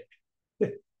little bit.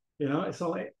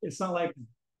 It's not like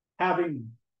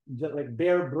having just like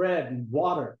bare bread and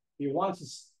water. He wants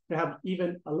us to have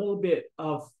even a little bit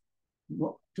of,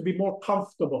 to be more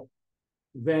comfortable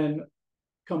than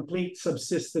complete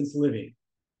subsistence living.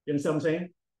 You understand what I'm saying?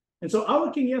 And so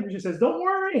our King Yahusha says, don't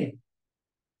worry.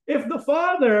 If the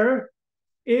Father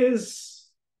is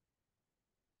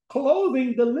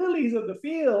clothing the lilies of the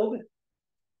field,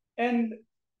 and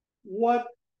what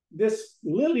these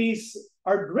lilies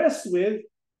are dressed with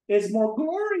is more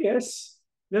glorious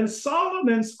than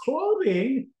Solomon's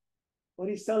clothing, what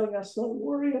he's telling us, don't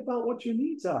worry about what your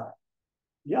needs are.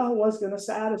 Yahweh is going to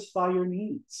satisfy your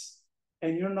needs,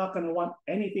 and you're not going to want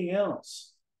anything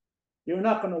else. You're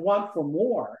not going to want for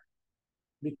more,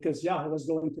 because Yahweh is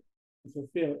going to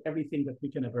fulfill everything that we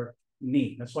can ever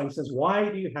need. That's why he says, why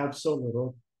do you have so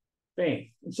little faith?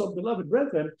 And so, beloved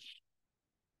brethren,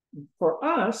 for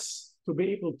us to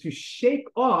be able to shake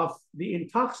off the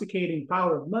intoxicating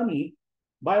power of money,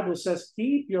 Bible says,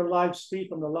 keep your lives free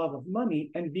from the love of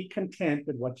money and be content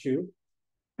with what you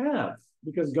have.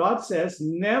 Because God says,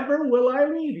 never will I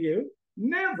leave you,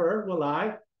 never will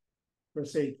I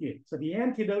forsake you. So the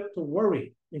antidote to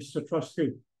worry is to trust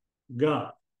who?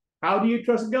 God. How do you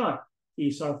trust God?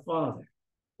 He's our Father.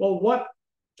 Well, what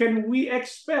can we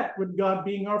expect with God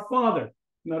being our Father?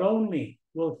 Not only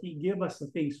will he give us the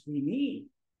things we need,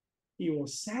 he will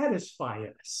satisfy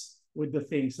us with the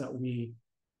things that we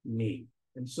need.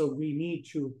 And so we need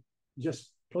to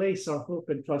just place our hope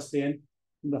and trust in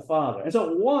the Father. And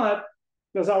so what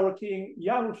does our King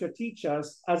Yahusha teach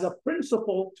us as a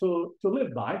principle to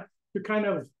live by, to kind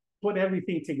of put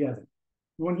everything together?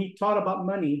 When he taught about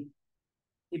money,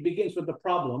 he begins with the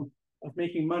problem of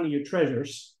making money your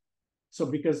treasures. So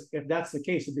because if that's the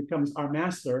case, it becomes our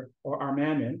master or our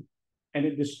mammon, and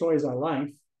it destroys our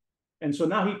life. And so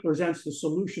now he presents the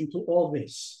solution to all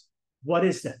this. What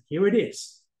is that? Here it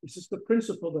is. This is the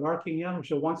principle that our King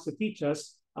Yahusha wants to teach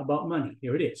us about money.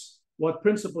 Here it is. What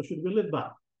principle should we live by?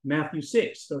 Matthew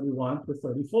 6, 31 to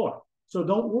 34. So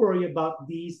don't worry about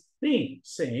these things,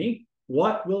 saying,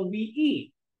 what will we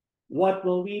eat? What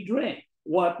will we drink?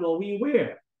 What will we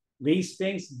wear? These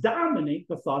things dominate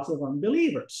the thoughts of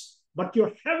unbelievers. But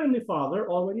your heavenly Father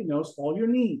already knows all your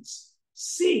needs.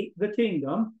 Seek the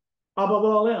kingdom above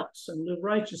all else and live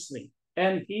righteously,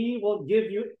 and he will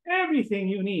give you everything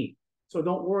you need. So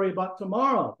don't worry about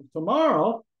tomorrow.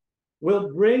 Tomorrow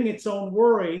will bring its own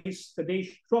worries. Today's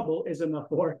trouble is enough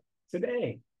for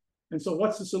today. And so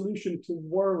what's the solution to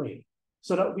worry?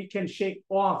 So that we can shake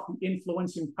off the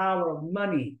influencing power of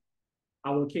money.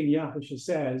 Our King Yahusha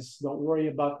says, don't worry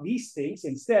about these things.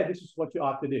 Instead, this is what you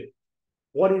ought to do.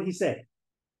 What did he say?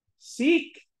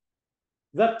 Seek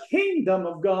the kingdom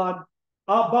of God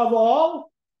above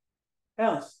all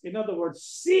else. In other words,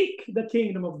 seek the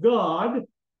kingdom of God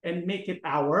and make it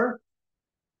our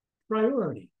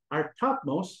priority, our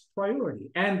topmost priority,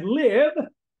 and live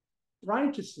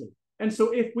righteously. And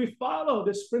so if we follow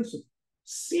this principle,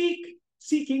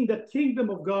 seeking the kingdom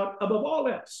of God above all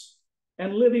else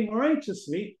and living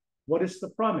righteously, what is the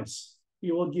promise?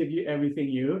 He will give you everything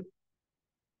you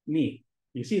need.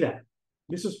 You see that?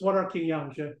 This is what our King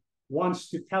Yahusha wants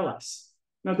to tell us.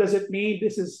 Now, does it mean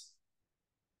this is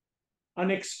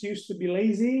an excuse to be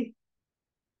lazy?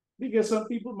 Because some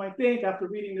people might think, after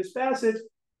reading this passage,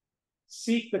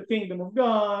 seek the kingdom of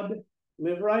God,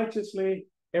 live righteously,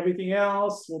 everything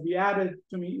else will be added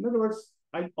to me. In other words,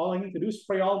 all I need to do is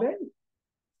pray all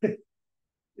day.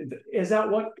 Is that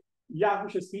what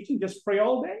Yahusha is teaching? Just pray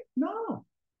all day? No.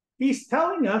 He's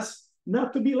telling us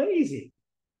not to be lazy.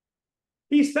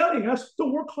 He's telling us to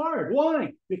work hard.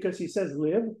 Why? Because he says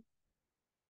live.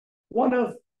 One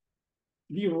of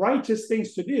the righteous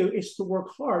things to do is to work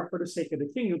hard for the sake of the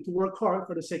kingdom, to work hard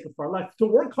for the sake of our life, to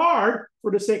work hard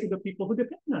for the sake of the people who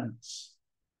depend on us.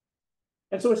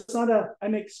 And so it's not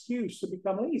an excuse to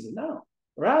become lazy. No.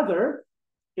 Rather,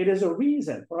 it is a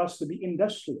reason for us to be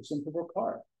industrious and to work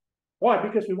hard. Why?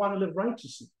 Because we want to live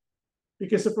righteously.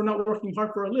 Because if we're not working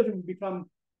hard for a living,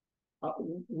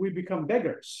 we become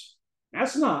beggars.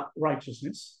 That's not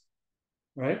righteousness,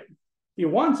 right? He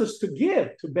wants us to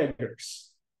give to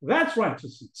beggars. That's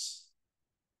righteousness.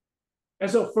 And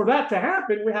so for that to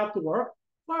happen, we have to work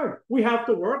hard. We have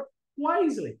to work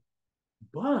wisely.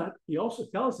 But he also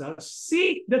tells us,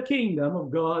 seek the kingdom of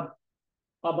God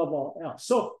above all else.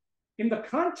 So in the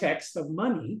context of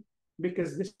money,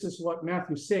 because this is what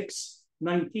Matthew 6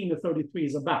 19 to 33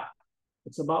 is about.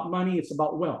 It's about money, it's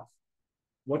about wealth.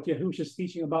 What Yahusha is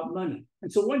teaching about money.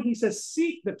 And so when he says,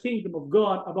 seek the kingdom of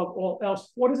God above all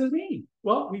else, what does it mean?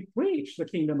 Well, we preach the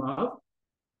kingdom of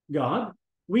God.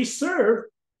 We serve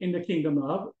in the kingdom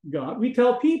of God. We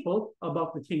tell people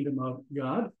about the kingdom of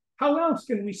God. How else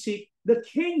can we seek the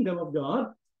kingdom of God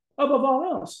above all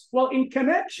else? Well, in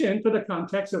connection to the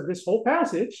context of this whole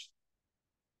passage,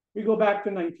 we go back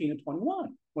to 19 and 21,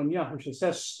 when Yahusha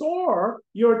says, store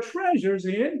your treasures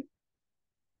in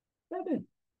heaven.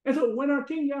 And so when our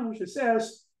King Yahusha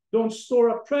says, don't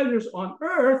store up treasures on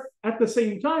earth, at the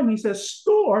same time, he says,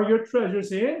 store your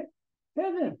treasures in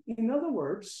heaven. In other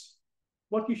words,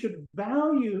 what you should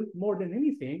value more than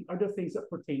anything are the things that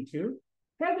pertain to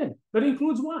heaven. That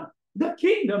includes what? The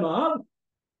kingdom of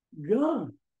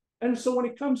God. And so when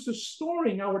it comes to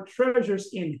storing our treasures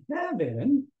in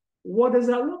heaven, what does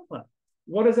that look like?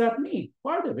 What does that mean?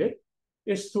 Part of it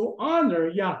is to honor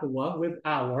Yahweh with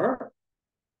our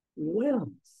wealth.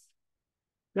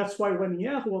 That's why when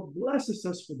Yahweh blesses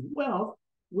us with wealth,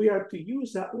 we are to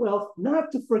use that wealth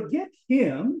not to forget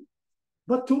him,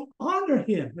 but to honor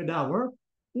him with our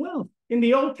wealth. In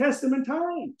the Old Testament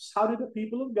times, how did the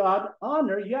people of God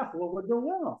honor Yahweh with their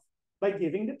wealth? By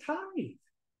giving the tithe.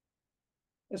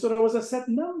 And so there was a set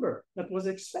number that was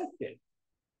expected.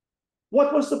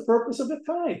 What was the purpose of the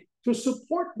tithe? To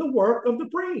support the work of the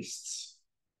priests.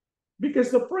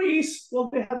 Because the priests, well,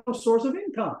 they had no source of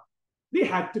income. They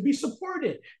had to be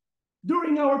supported.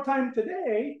 During our time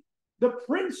today, the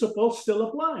principle still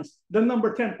applies. The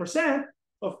number 10%,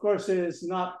 of course, is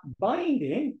not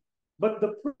binding, but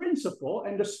the principle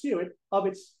and the spirit of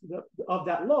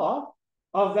that law,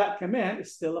 of that command,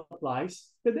 still applies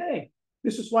today.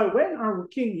 This is why when our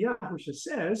King Yahusha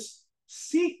says,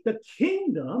 seek the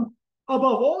kingdom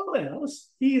above all else,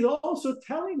 he is also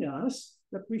telling us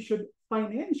that we should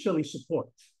financially support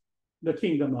the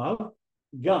kingdom of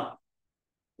God.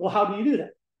 Well, how do you do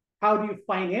that? How do you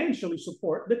financially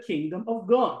support the kingdom of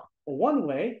God? Well, one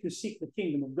way to seek the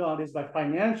kingdom of God is by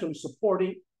financially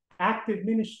supporting active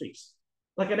ministries,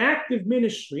 like an active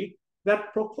ministry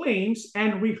that proclaims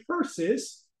and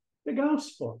rehearses the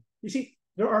gospel. You see,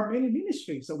 there are many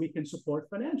ministries that we can support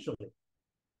financially.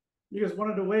 Because one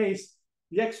of the ways,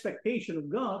 the expectation of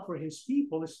God for his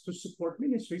people is to support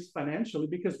ministries financially,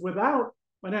 because without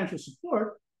financial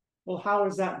support, well, how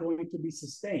is that going to be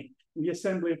sustained? In the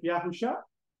Assembly of Yahusha,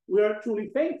 we are truly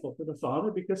thankful to the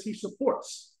Father because he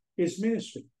supports his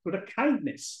ministry for the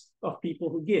kindness of people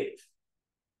who give.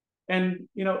 And,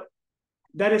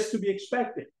 that is to be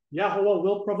expected. Yahweh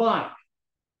will provide.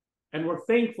 And we're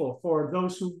thankful for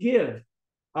those who give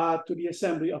to the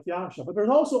Assembly of Yahusha. But there's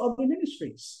also other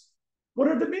ministries. What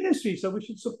are the ministries that we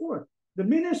should support? The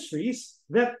ministries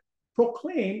that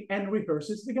proclaim and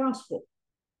rehearses the gospel.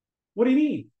 What do you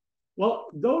mean? Well,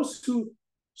 those who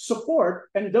support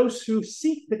and those who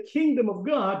seek the kingdom of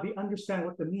God, they understand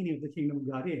what the meaning of the kingdom of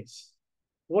God is.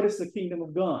 What is the kingdom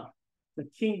of God? The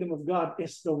kingdom of God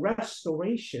is the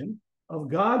restoration of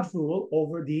God's rule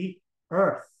over the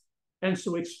earth. And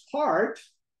so it's part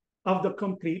of the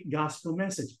complete gospel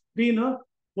message. Do you know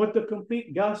what the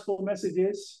complete gospel message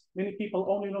is? Many people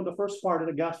only know the first part of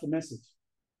the gospel message.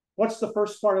 What's the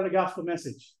first part of the gospel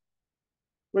message?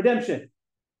 Redemption.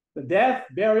 The death,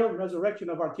 burial, and resurrection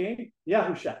of our King,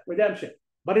 Yahusha, redemption.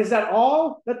 But is that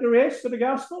all that there is to the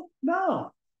gospel?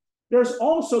 No. There's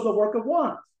also the work of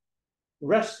what?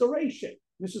 Restoration.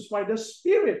 This is why the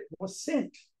Spirit was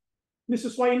sent. This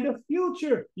is why in the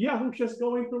future, Yahusha is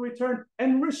going to return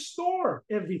and restore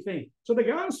everything. So the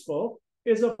gospel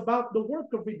is about the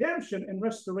work of redemption and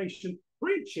restoration,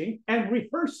 preaching and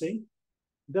rehearsing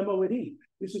the Moedim.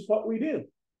 This is what we do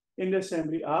in the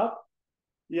Assembly of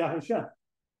Yahusha.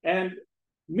 And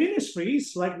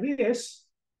ministries like this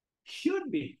should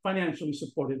be financially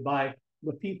supported by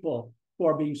the people who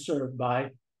are being served by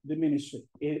the ministry.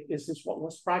 Is this what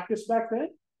was practiced back then?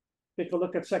 Take a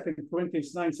look at 2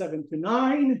 Corinthians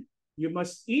 9:7-9. You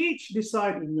must each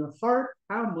decide in your heart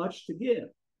how much to give.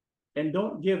 And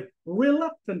don't give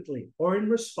reluctantly or in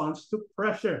response to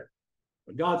pressure.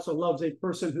 For God so loves a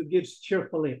person who gives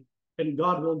cheerfully, and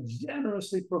God will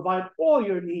generously provide all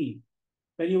your need.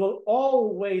 Then you will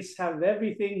always have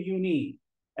everything you need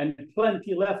and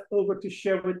plenty left over to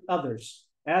share with others.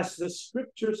 As the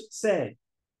scriptures say,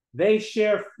 they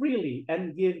share freely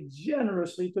and give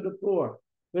generously to the poor.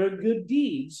 Their good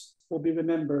deeds will be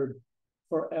remembered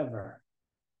forever.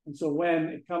 And so when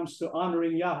it comes to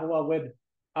honoring Yahweh with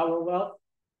our wealth,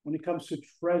 when it comes to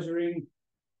treasuring,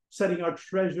 setting our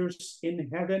treasures in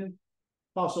heaven,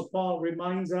 Apostle Paul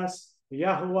reminds us,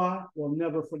 Yahweh will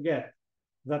never forget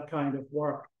that kind of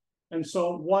work. And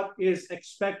so what is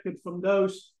expected from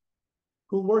those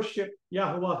who worship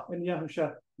Yahweh and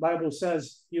Yahusha? Bible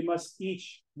says you must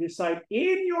each decide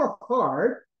in your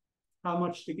heart how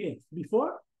much to give.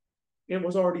 Before, it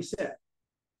was already set.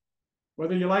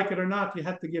 Whether you like it or not, you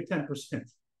have to give 10%,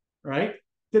 right?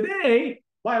 Today,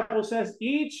 Bible says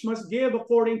each must give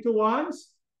according to one's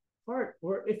heart.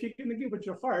 Or if you're going to give with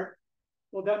your heart,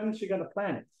 well, that means you're going to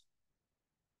plan it.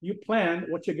 You plan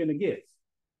what you're going to give.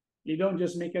 You don't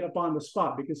just make it up on the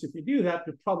spot, because if you do that,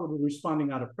 you're probably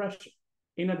responding out of pressure.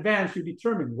 In advance, you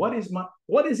determine what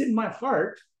is in my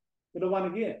heart that I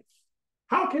want to give.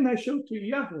 How can I show to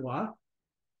Yahweh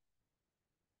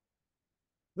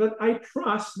that I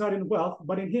trust not in wealth,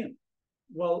 but in him?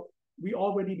 Well, we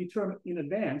already determined in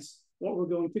advance what we're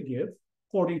going to give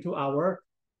according to our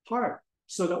heart,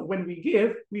 so that when we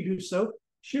give, we do so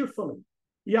cheerfully.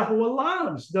 Yahweh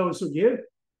loves those who give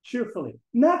cheerfully,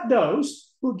 not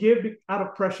those who give out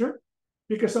of pressure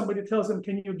because somebody tells them,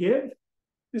 can you give?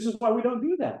 This is why we don't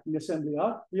do that in the Assembly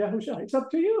of Yahusha. It's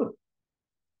up to you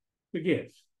to give,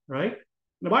 right?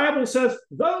 The Bible says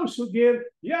those who give,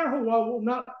 Yahweh will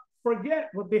not forget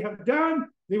what they have done.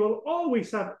 They will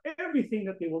always have everything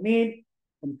that they will need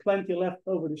and plenty left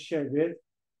over to share with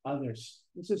others.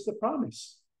 This is the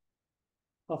promise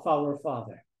of our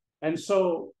Father. And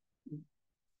so,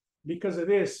 because of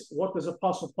this, what does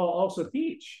Apostle Paul also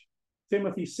teach?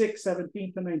 Timothy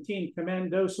 6:17-19,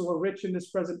 command those who are rich in this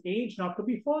present age not to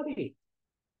be haughty,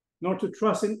 nor to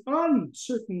trust in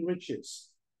uncertain riches,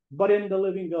 but in the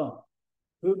living God,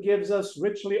 who gives us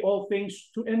richly all things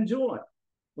to enjoy.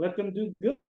 Let them do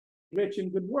good, rich in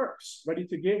good works, ready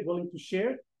to give, willing to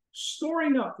share,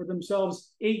 storing up for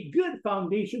themselves a good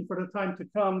foundation for the time to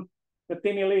come, that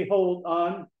they may lay hold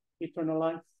on eternal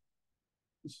life.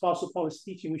 As Apostle Paul is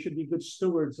teaching, we should be good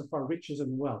stewards of our riches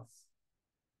and wealth.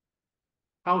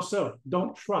 How so?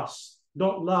 Don't trust,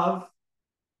 don't love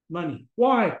money.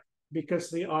 Why? Because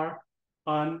they are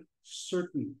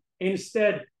uncertain.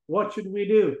 Instead, what should we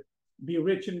do? Be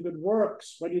rich in good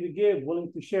works, ready to give,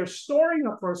 willing to share, storing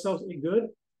up for ourselves a good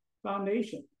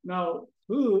foundation. Now,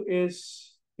 who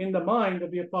is in the mind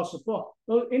of the Apostle Paul?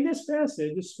 Well, in this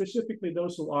passage, it's specifically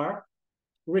those who are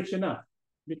rich enough,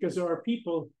 because there are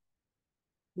people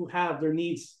who have their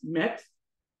needs met,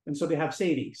 and so they have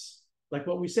savings. Like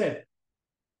what we said,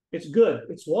 it's good,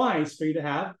 it's wise for you to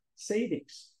have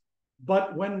savings.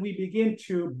 But when we begin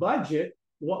to budget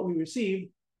what we receive,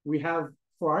 we have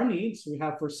for our needs, we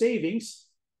have for savings.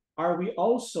 Are we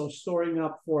also storing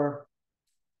up for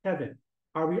heaven?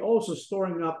 Are we also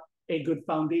storing up a good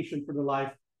foundation for the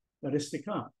life that is to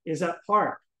come? Is that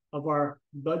part of our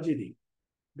budgeting?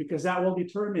 Because that will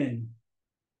determine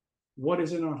what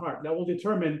is in our heart. That will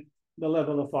determine the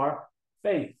level of our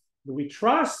faith. Do we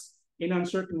trust in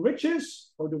uncertain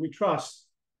riches, or do we trust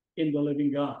in the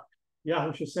living God?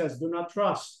 Yahusha says, do not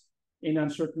trust in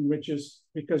uncertain riches,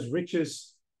 because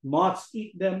riches, moths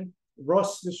eat them,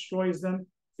 rust destroys them,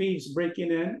 thieves break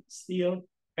in and steal.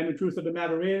 And the truth of the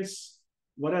matter is,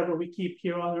 whatever we keep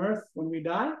here on earth, when we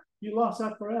die, you lost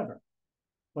that forever.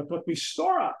 But what we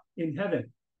store up in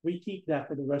heaven, we keep that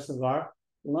for the rest of our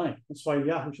life. That's why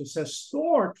Yahusha says,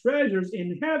 store treasures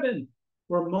in heaven,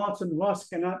 where moths and rust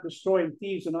cannot destroy, and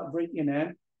thieves do not break in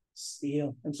and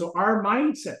steal. And so our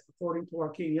mindset, according to our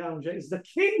King Yahusha, is the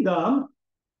kingdom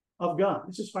of God.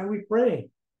 This is why we pray.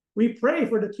 We pray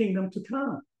for the kingdom to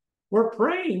come. We're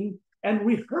praying and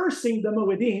rehearsing the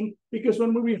Moedim, because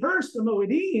when we rehearse the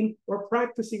Moedim, we're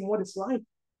practicing what it's like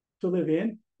to live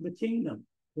in the kingdom.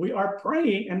 We are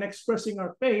praying and expressing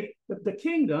our faith that the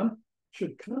kingdom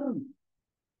should come.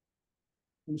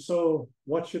 And so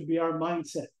what should be our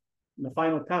mindset? In the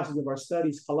final passage of our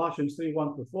studies, Colossians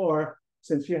 3:1-4,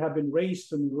 since you have been raised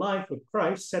to new life with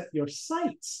Christ, set your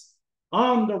sights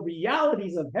on the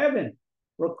realities of heaven,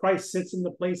 where Christ sits in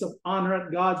the place of honor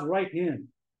at God's right hand.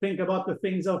 Think about the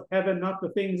things of heaven, not the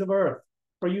things of earth.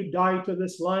 For you died to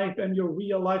this life, and your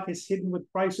real life is hidden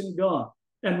with Christ in God.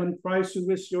 And when Christ, who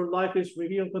is your life, is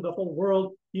revealed to the whole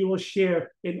world, you will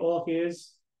share in all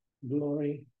his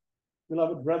glory.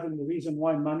 Beloved brethren, the reason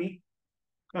why money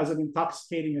has an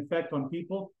intoxicating effect on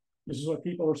people, this is why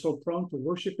people are so prone to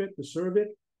worship it, to serve it,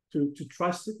 to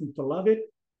trust it, and to love it,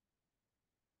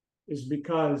 is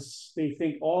because they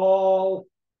think all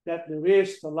that there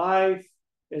is to life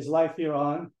is life here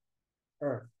on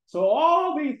earth. So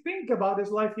all we think about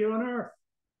is life here on earth.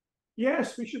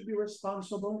 Yes, we should be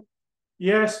responsible.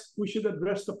 Yes, we should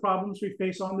address the problems we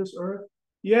face on this earth.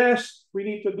 Yes, we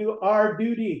need to do our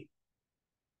duty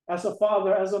as a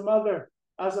father, as a mother,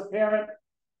 as a parent,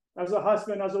 as a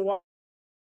husband, as a wife.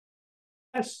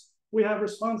 Yes, we have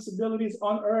responsibilities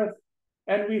on earth,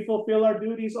 and we fulfill our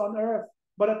duties on earth.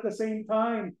 But at the same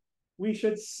time, we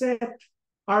should set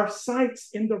our sights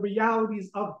in the realities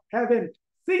of heaven.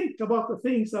 Think about the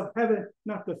things of heaven,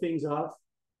 not the things of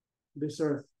this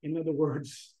earth. In other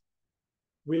words,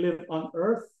 we live on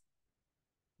earth,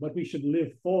 but we should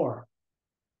live for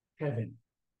heaven.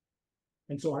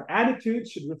 And so our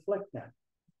attitudes should reflect that.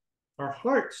 Our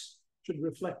hearts should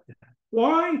reflect that.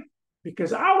 Why?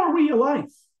 Because our real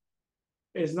life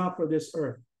is not for this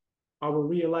earth. Our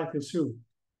real life is who?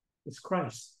 It's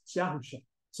Christ. It's Yahusha.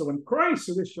 So when Christ,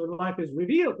 who is your life, is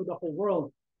revealed to the whole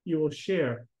world, you will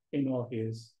share in all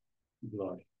his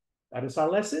glory. That is our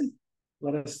lesson.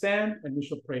 Let us stand and we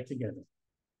shall pray together.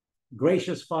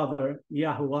 Gracious Father,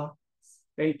 Yahuwah,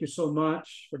 thank you so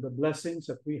much for the blessings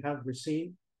that we have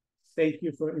received. Thank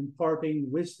you for imparting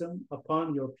wisdom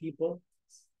upon your people,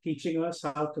 teaching us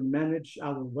how to manage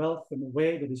our wealth in a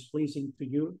way that is pleasing to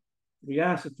you. We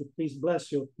ask that you please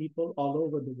bless your people all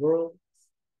over the world.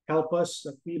 Help us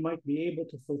that we might be able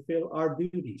to fulfill our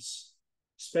duties,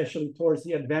 especially towards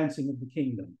the advancing of the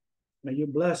kingdom. May you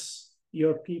bless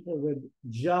your people with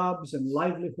jobs and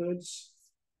livelihoods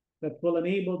that will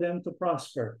enable them to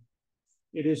prosper.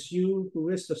 It is you who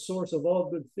is the source of all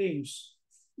good things.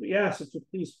 We ask that you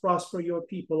please prosper your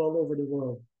people all over the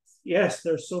world. Yes,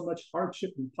 there's so much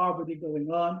hardship and poverty going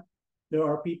on. There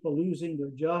are people losing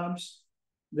their jobs.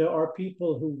 There are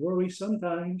people who worry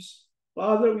sometimes.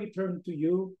 Father, we turn to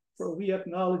you, for we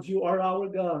acknowledge you are our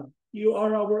God. You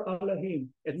are our Elohim,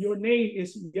 and your name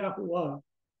is Yahuwah.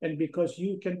 And because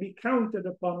you can be counted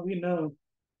upon, we know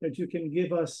that you can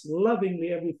give us lovingly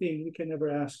everything we can ever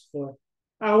ask for.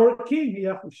 Our King,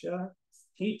 Yahusha,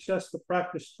 teach us to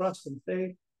practice trust and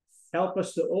faith. Help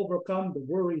us to overcome the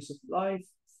worries of life.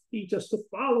 Teach us to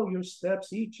follow your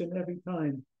steps each and every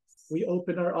time we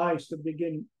open our eyes to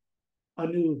begin a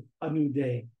new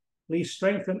day. Please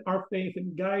strengthen our faith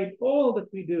and guide all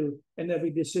that we do and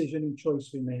every decision and choice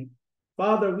we make.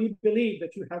 Father, we believe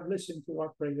that you have listened to our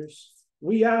prayers.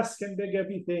 We ask and beg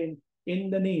everything in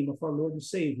the name of our Lord and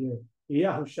Savior,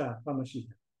 Yahusha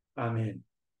HaMashiach. Amen.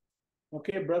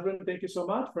 Okay, brethren, thank you so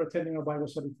much for attending our Bible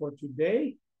study for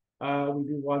today. We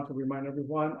do want to remind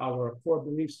everyone our Core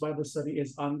Beliefs Bible study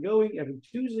is ongoing every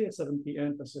Tuesday at 7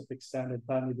 p.m. Pacific Standard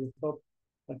Time. We do hope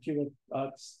that you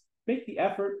will make the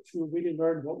effort to really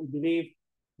learn what we believe.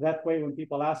 That way, when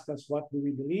people ask us what do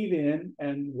we believe in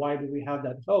and why do we have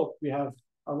that hope, we have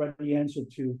already answered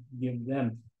to give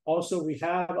them. Also, we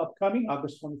have upcoming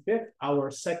August 25th,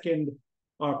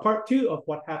 our part 2 of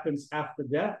what happens after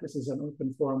death. This is an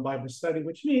open forum Bible study,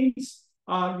 which means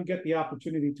you get the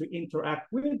opportunity to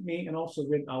interact with me and also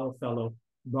with our fellow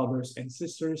brothers and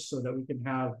sisters so that we can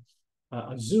have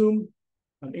an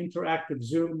interactive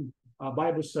Zoom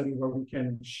Bible study where we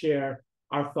can share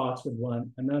our thoughts with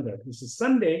one another. This is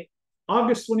Sunday,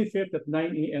 August 25th at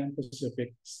 9 a.m.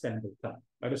 Pacific Standard Time.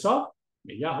 That is all.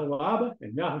 May Yahuwah Abba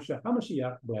and Yahushua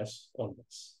HaMashiach bless all of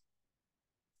us.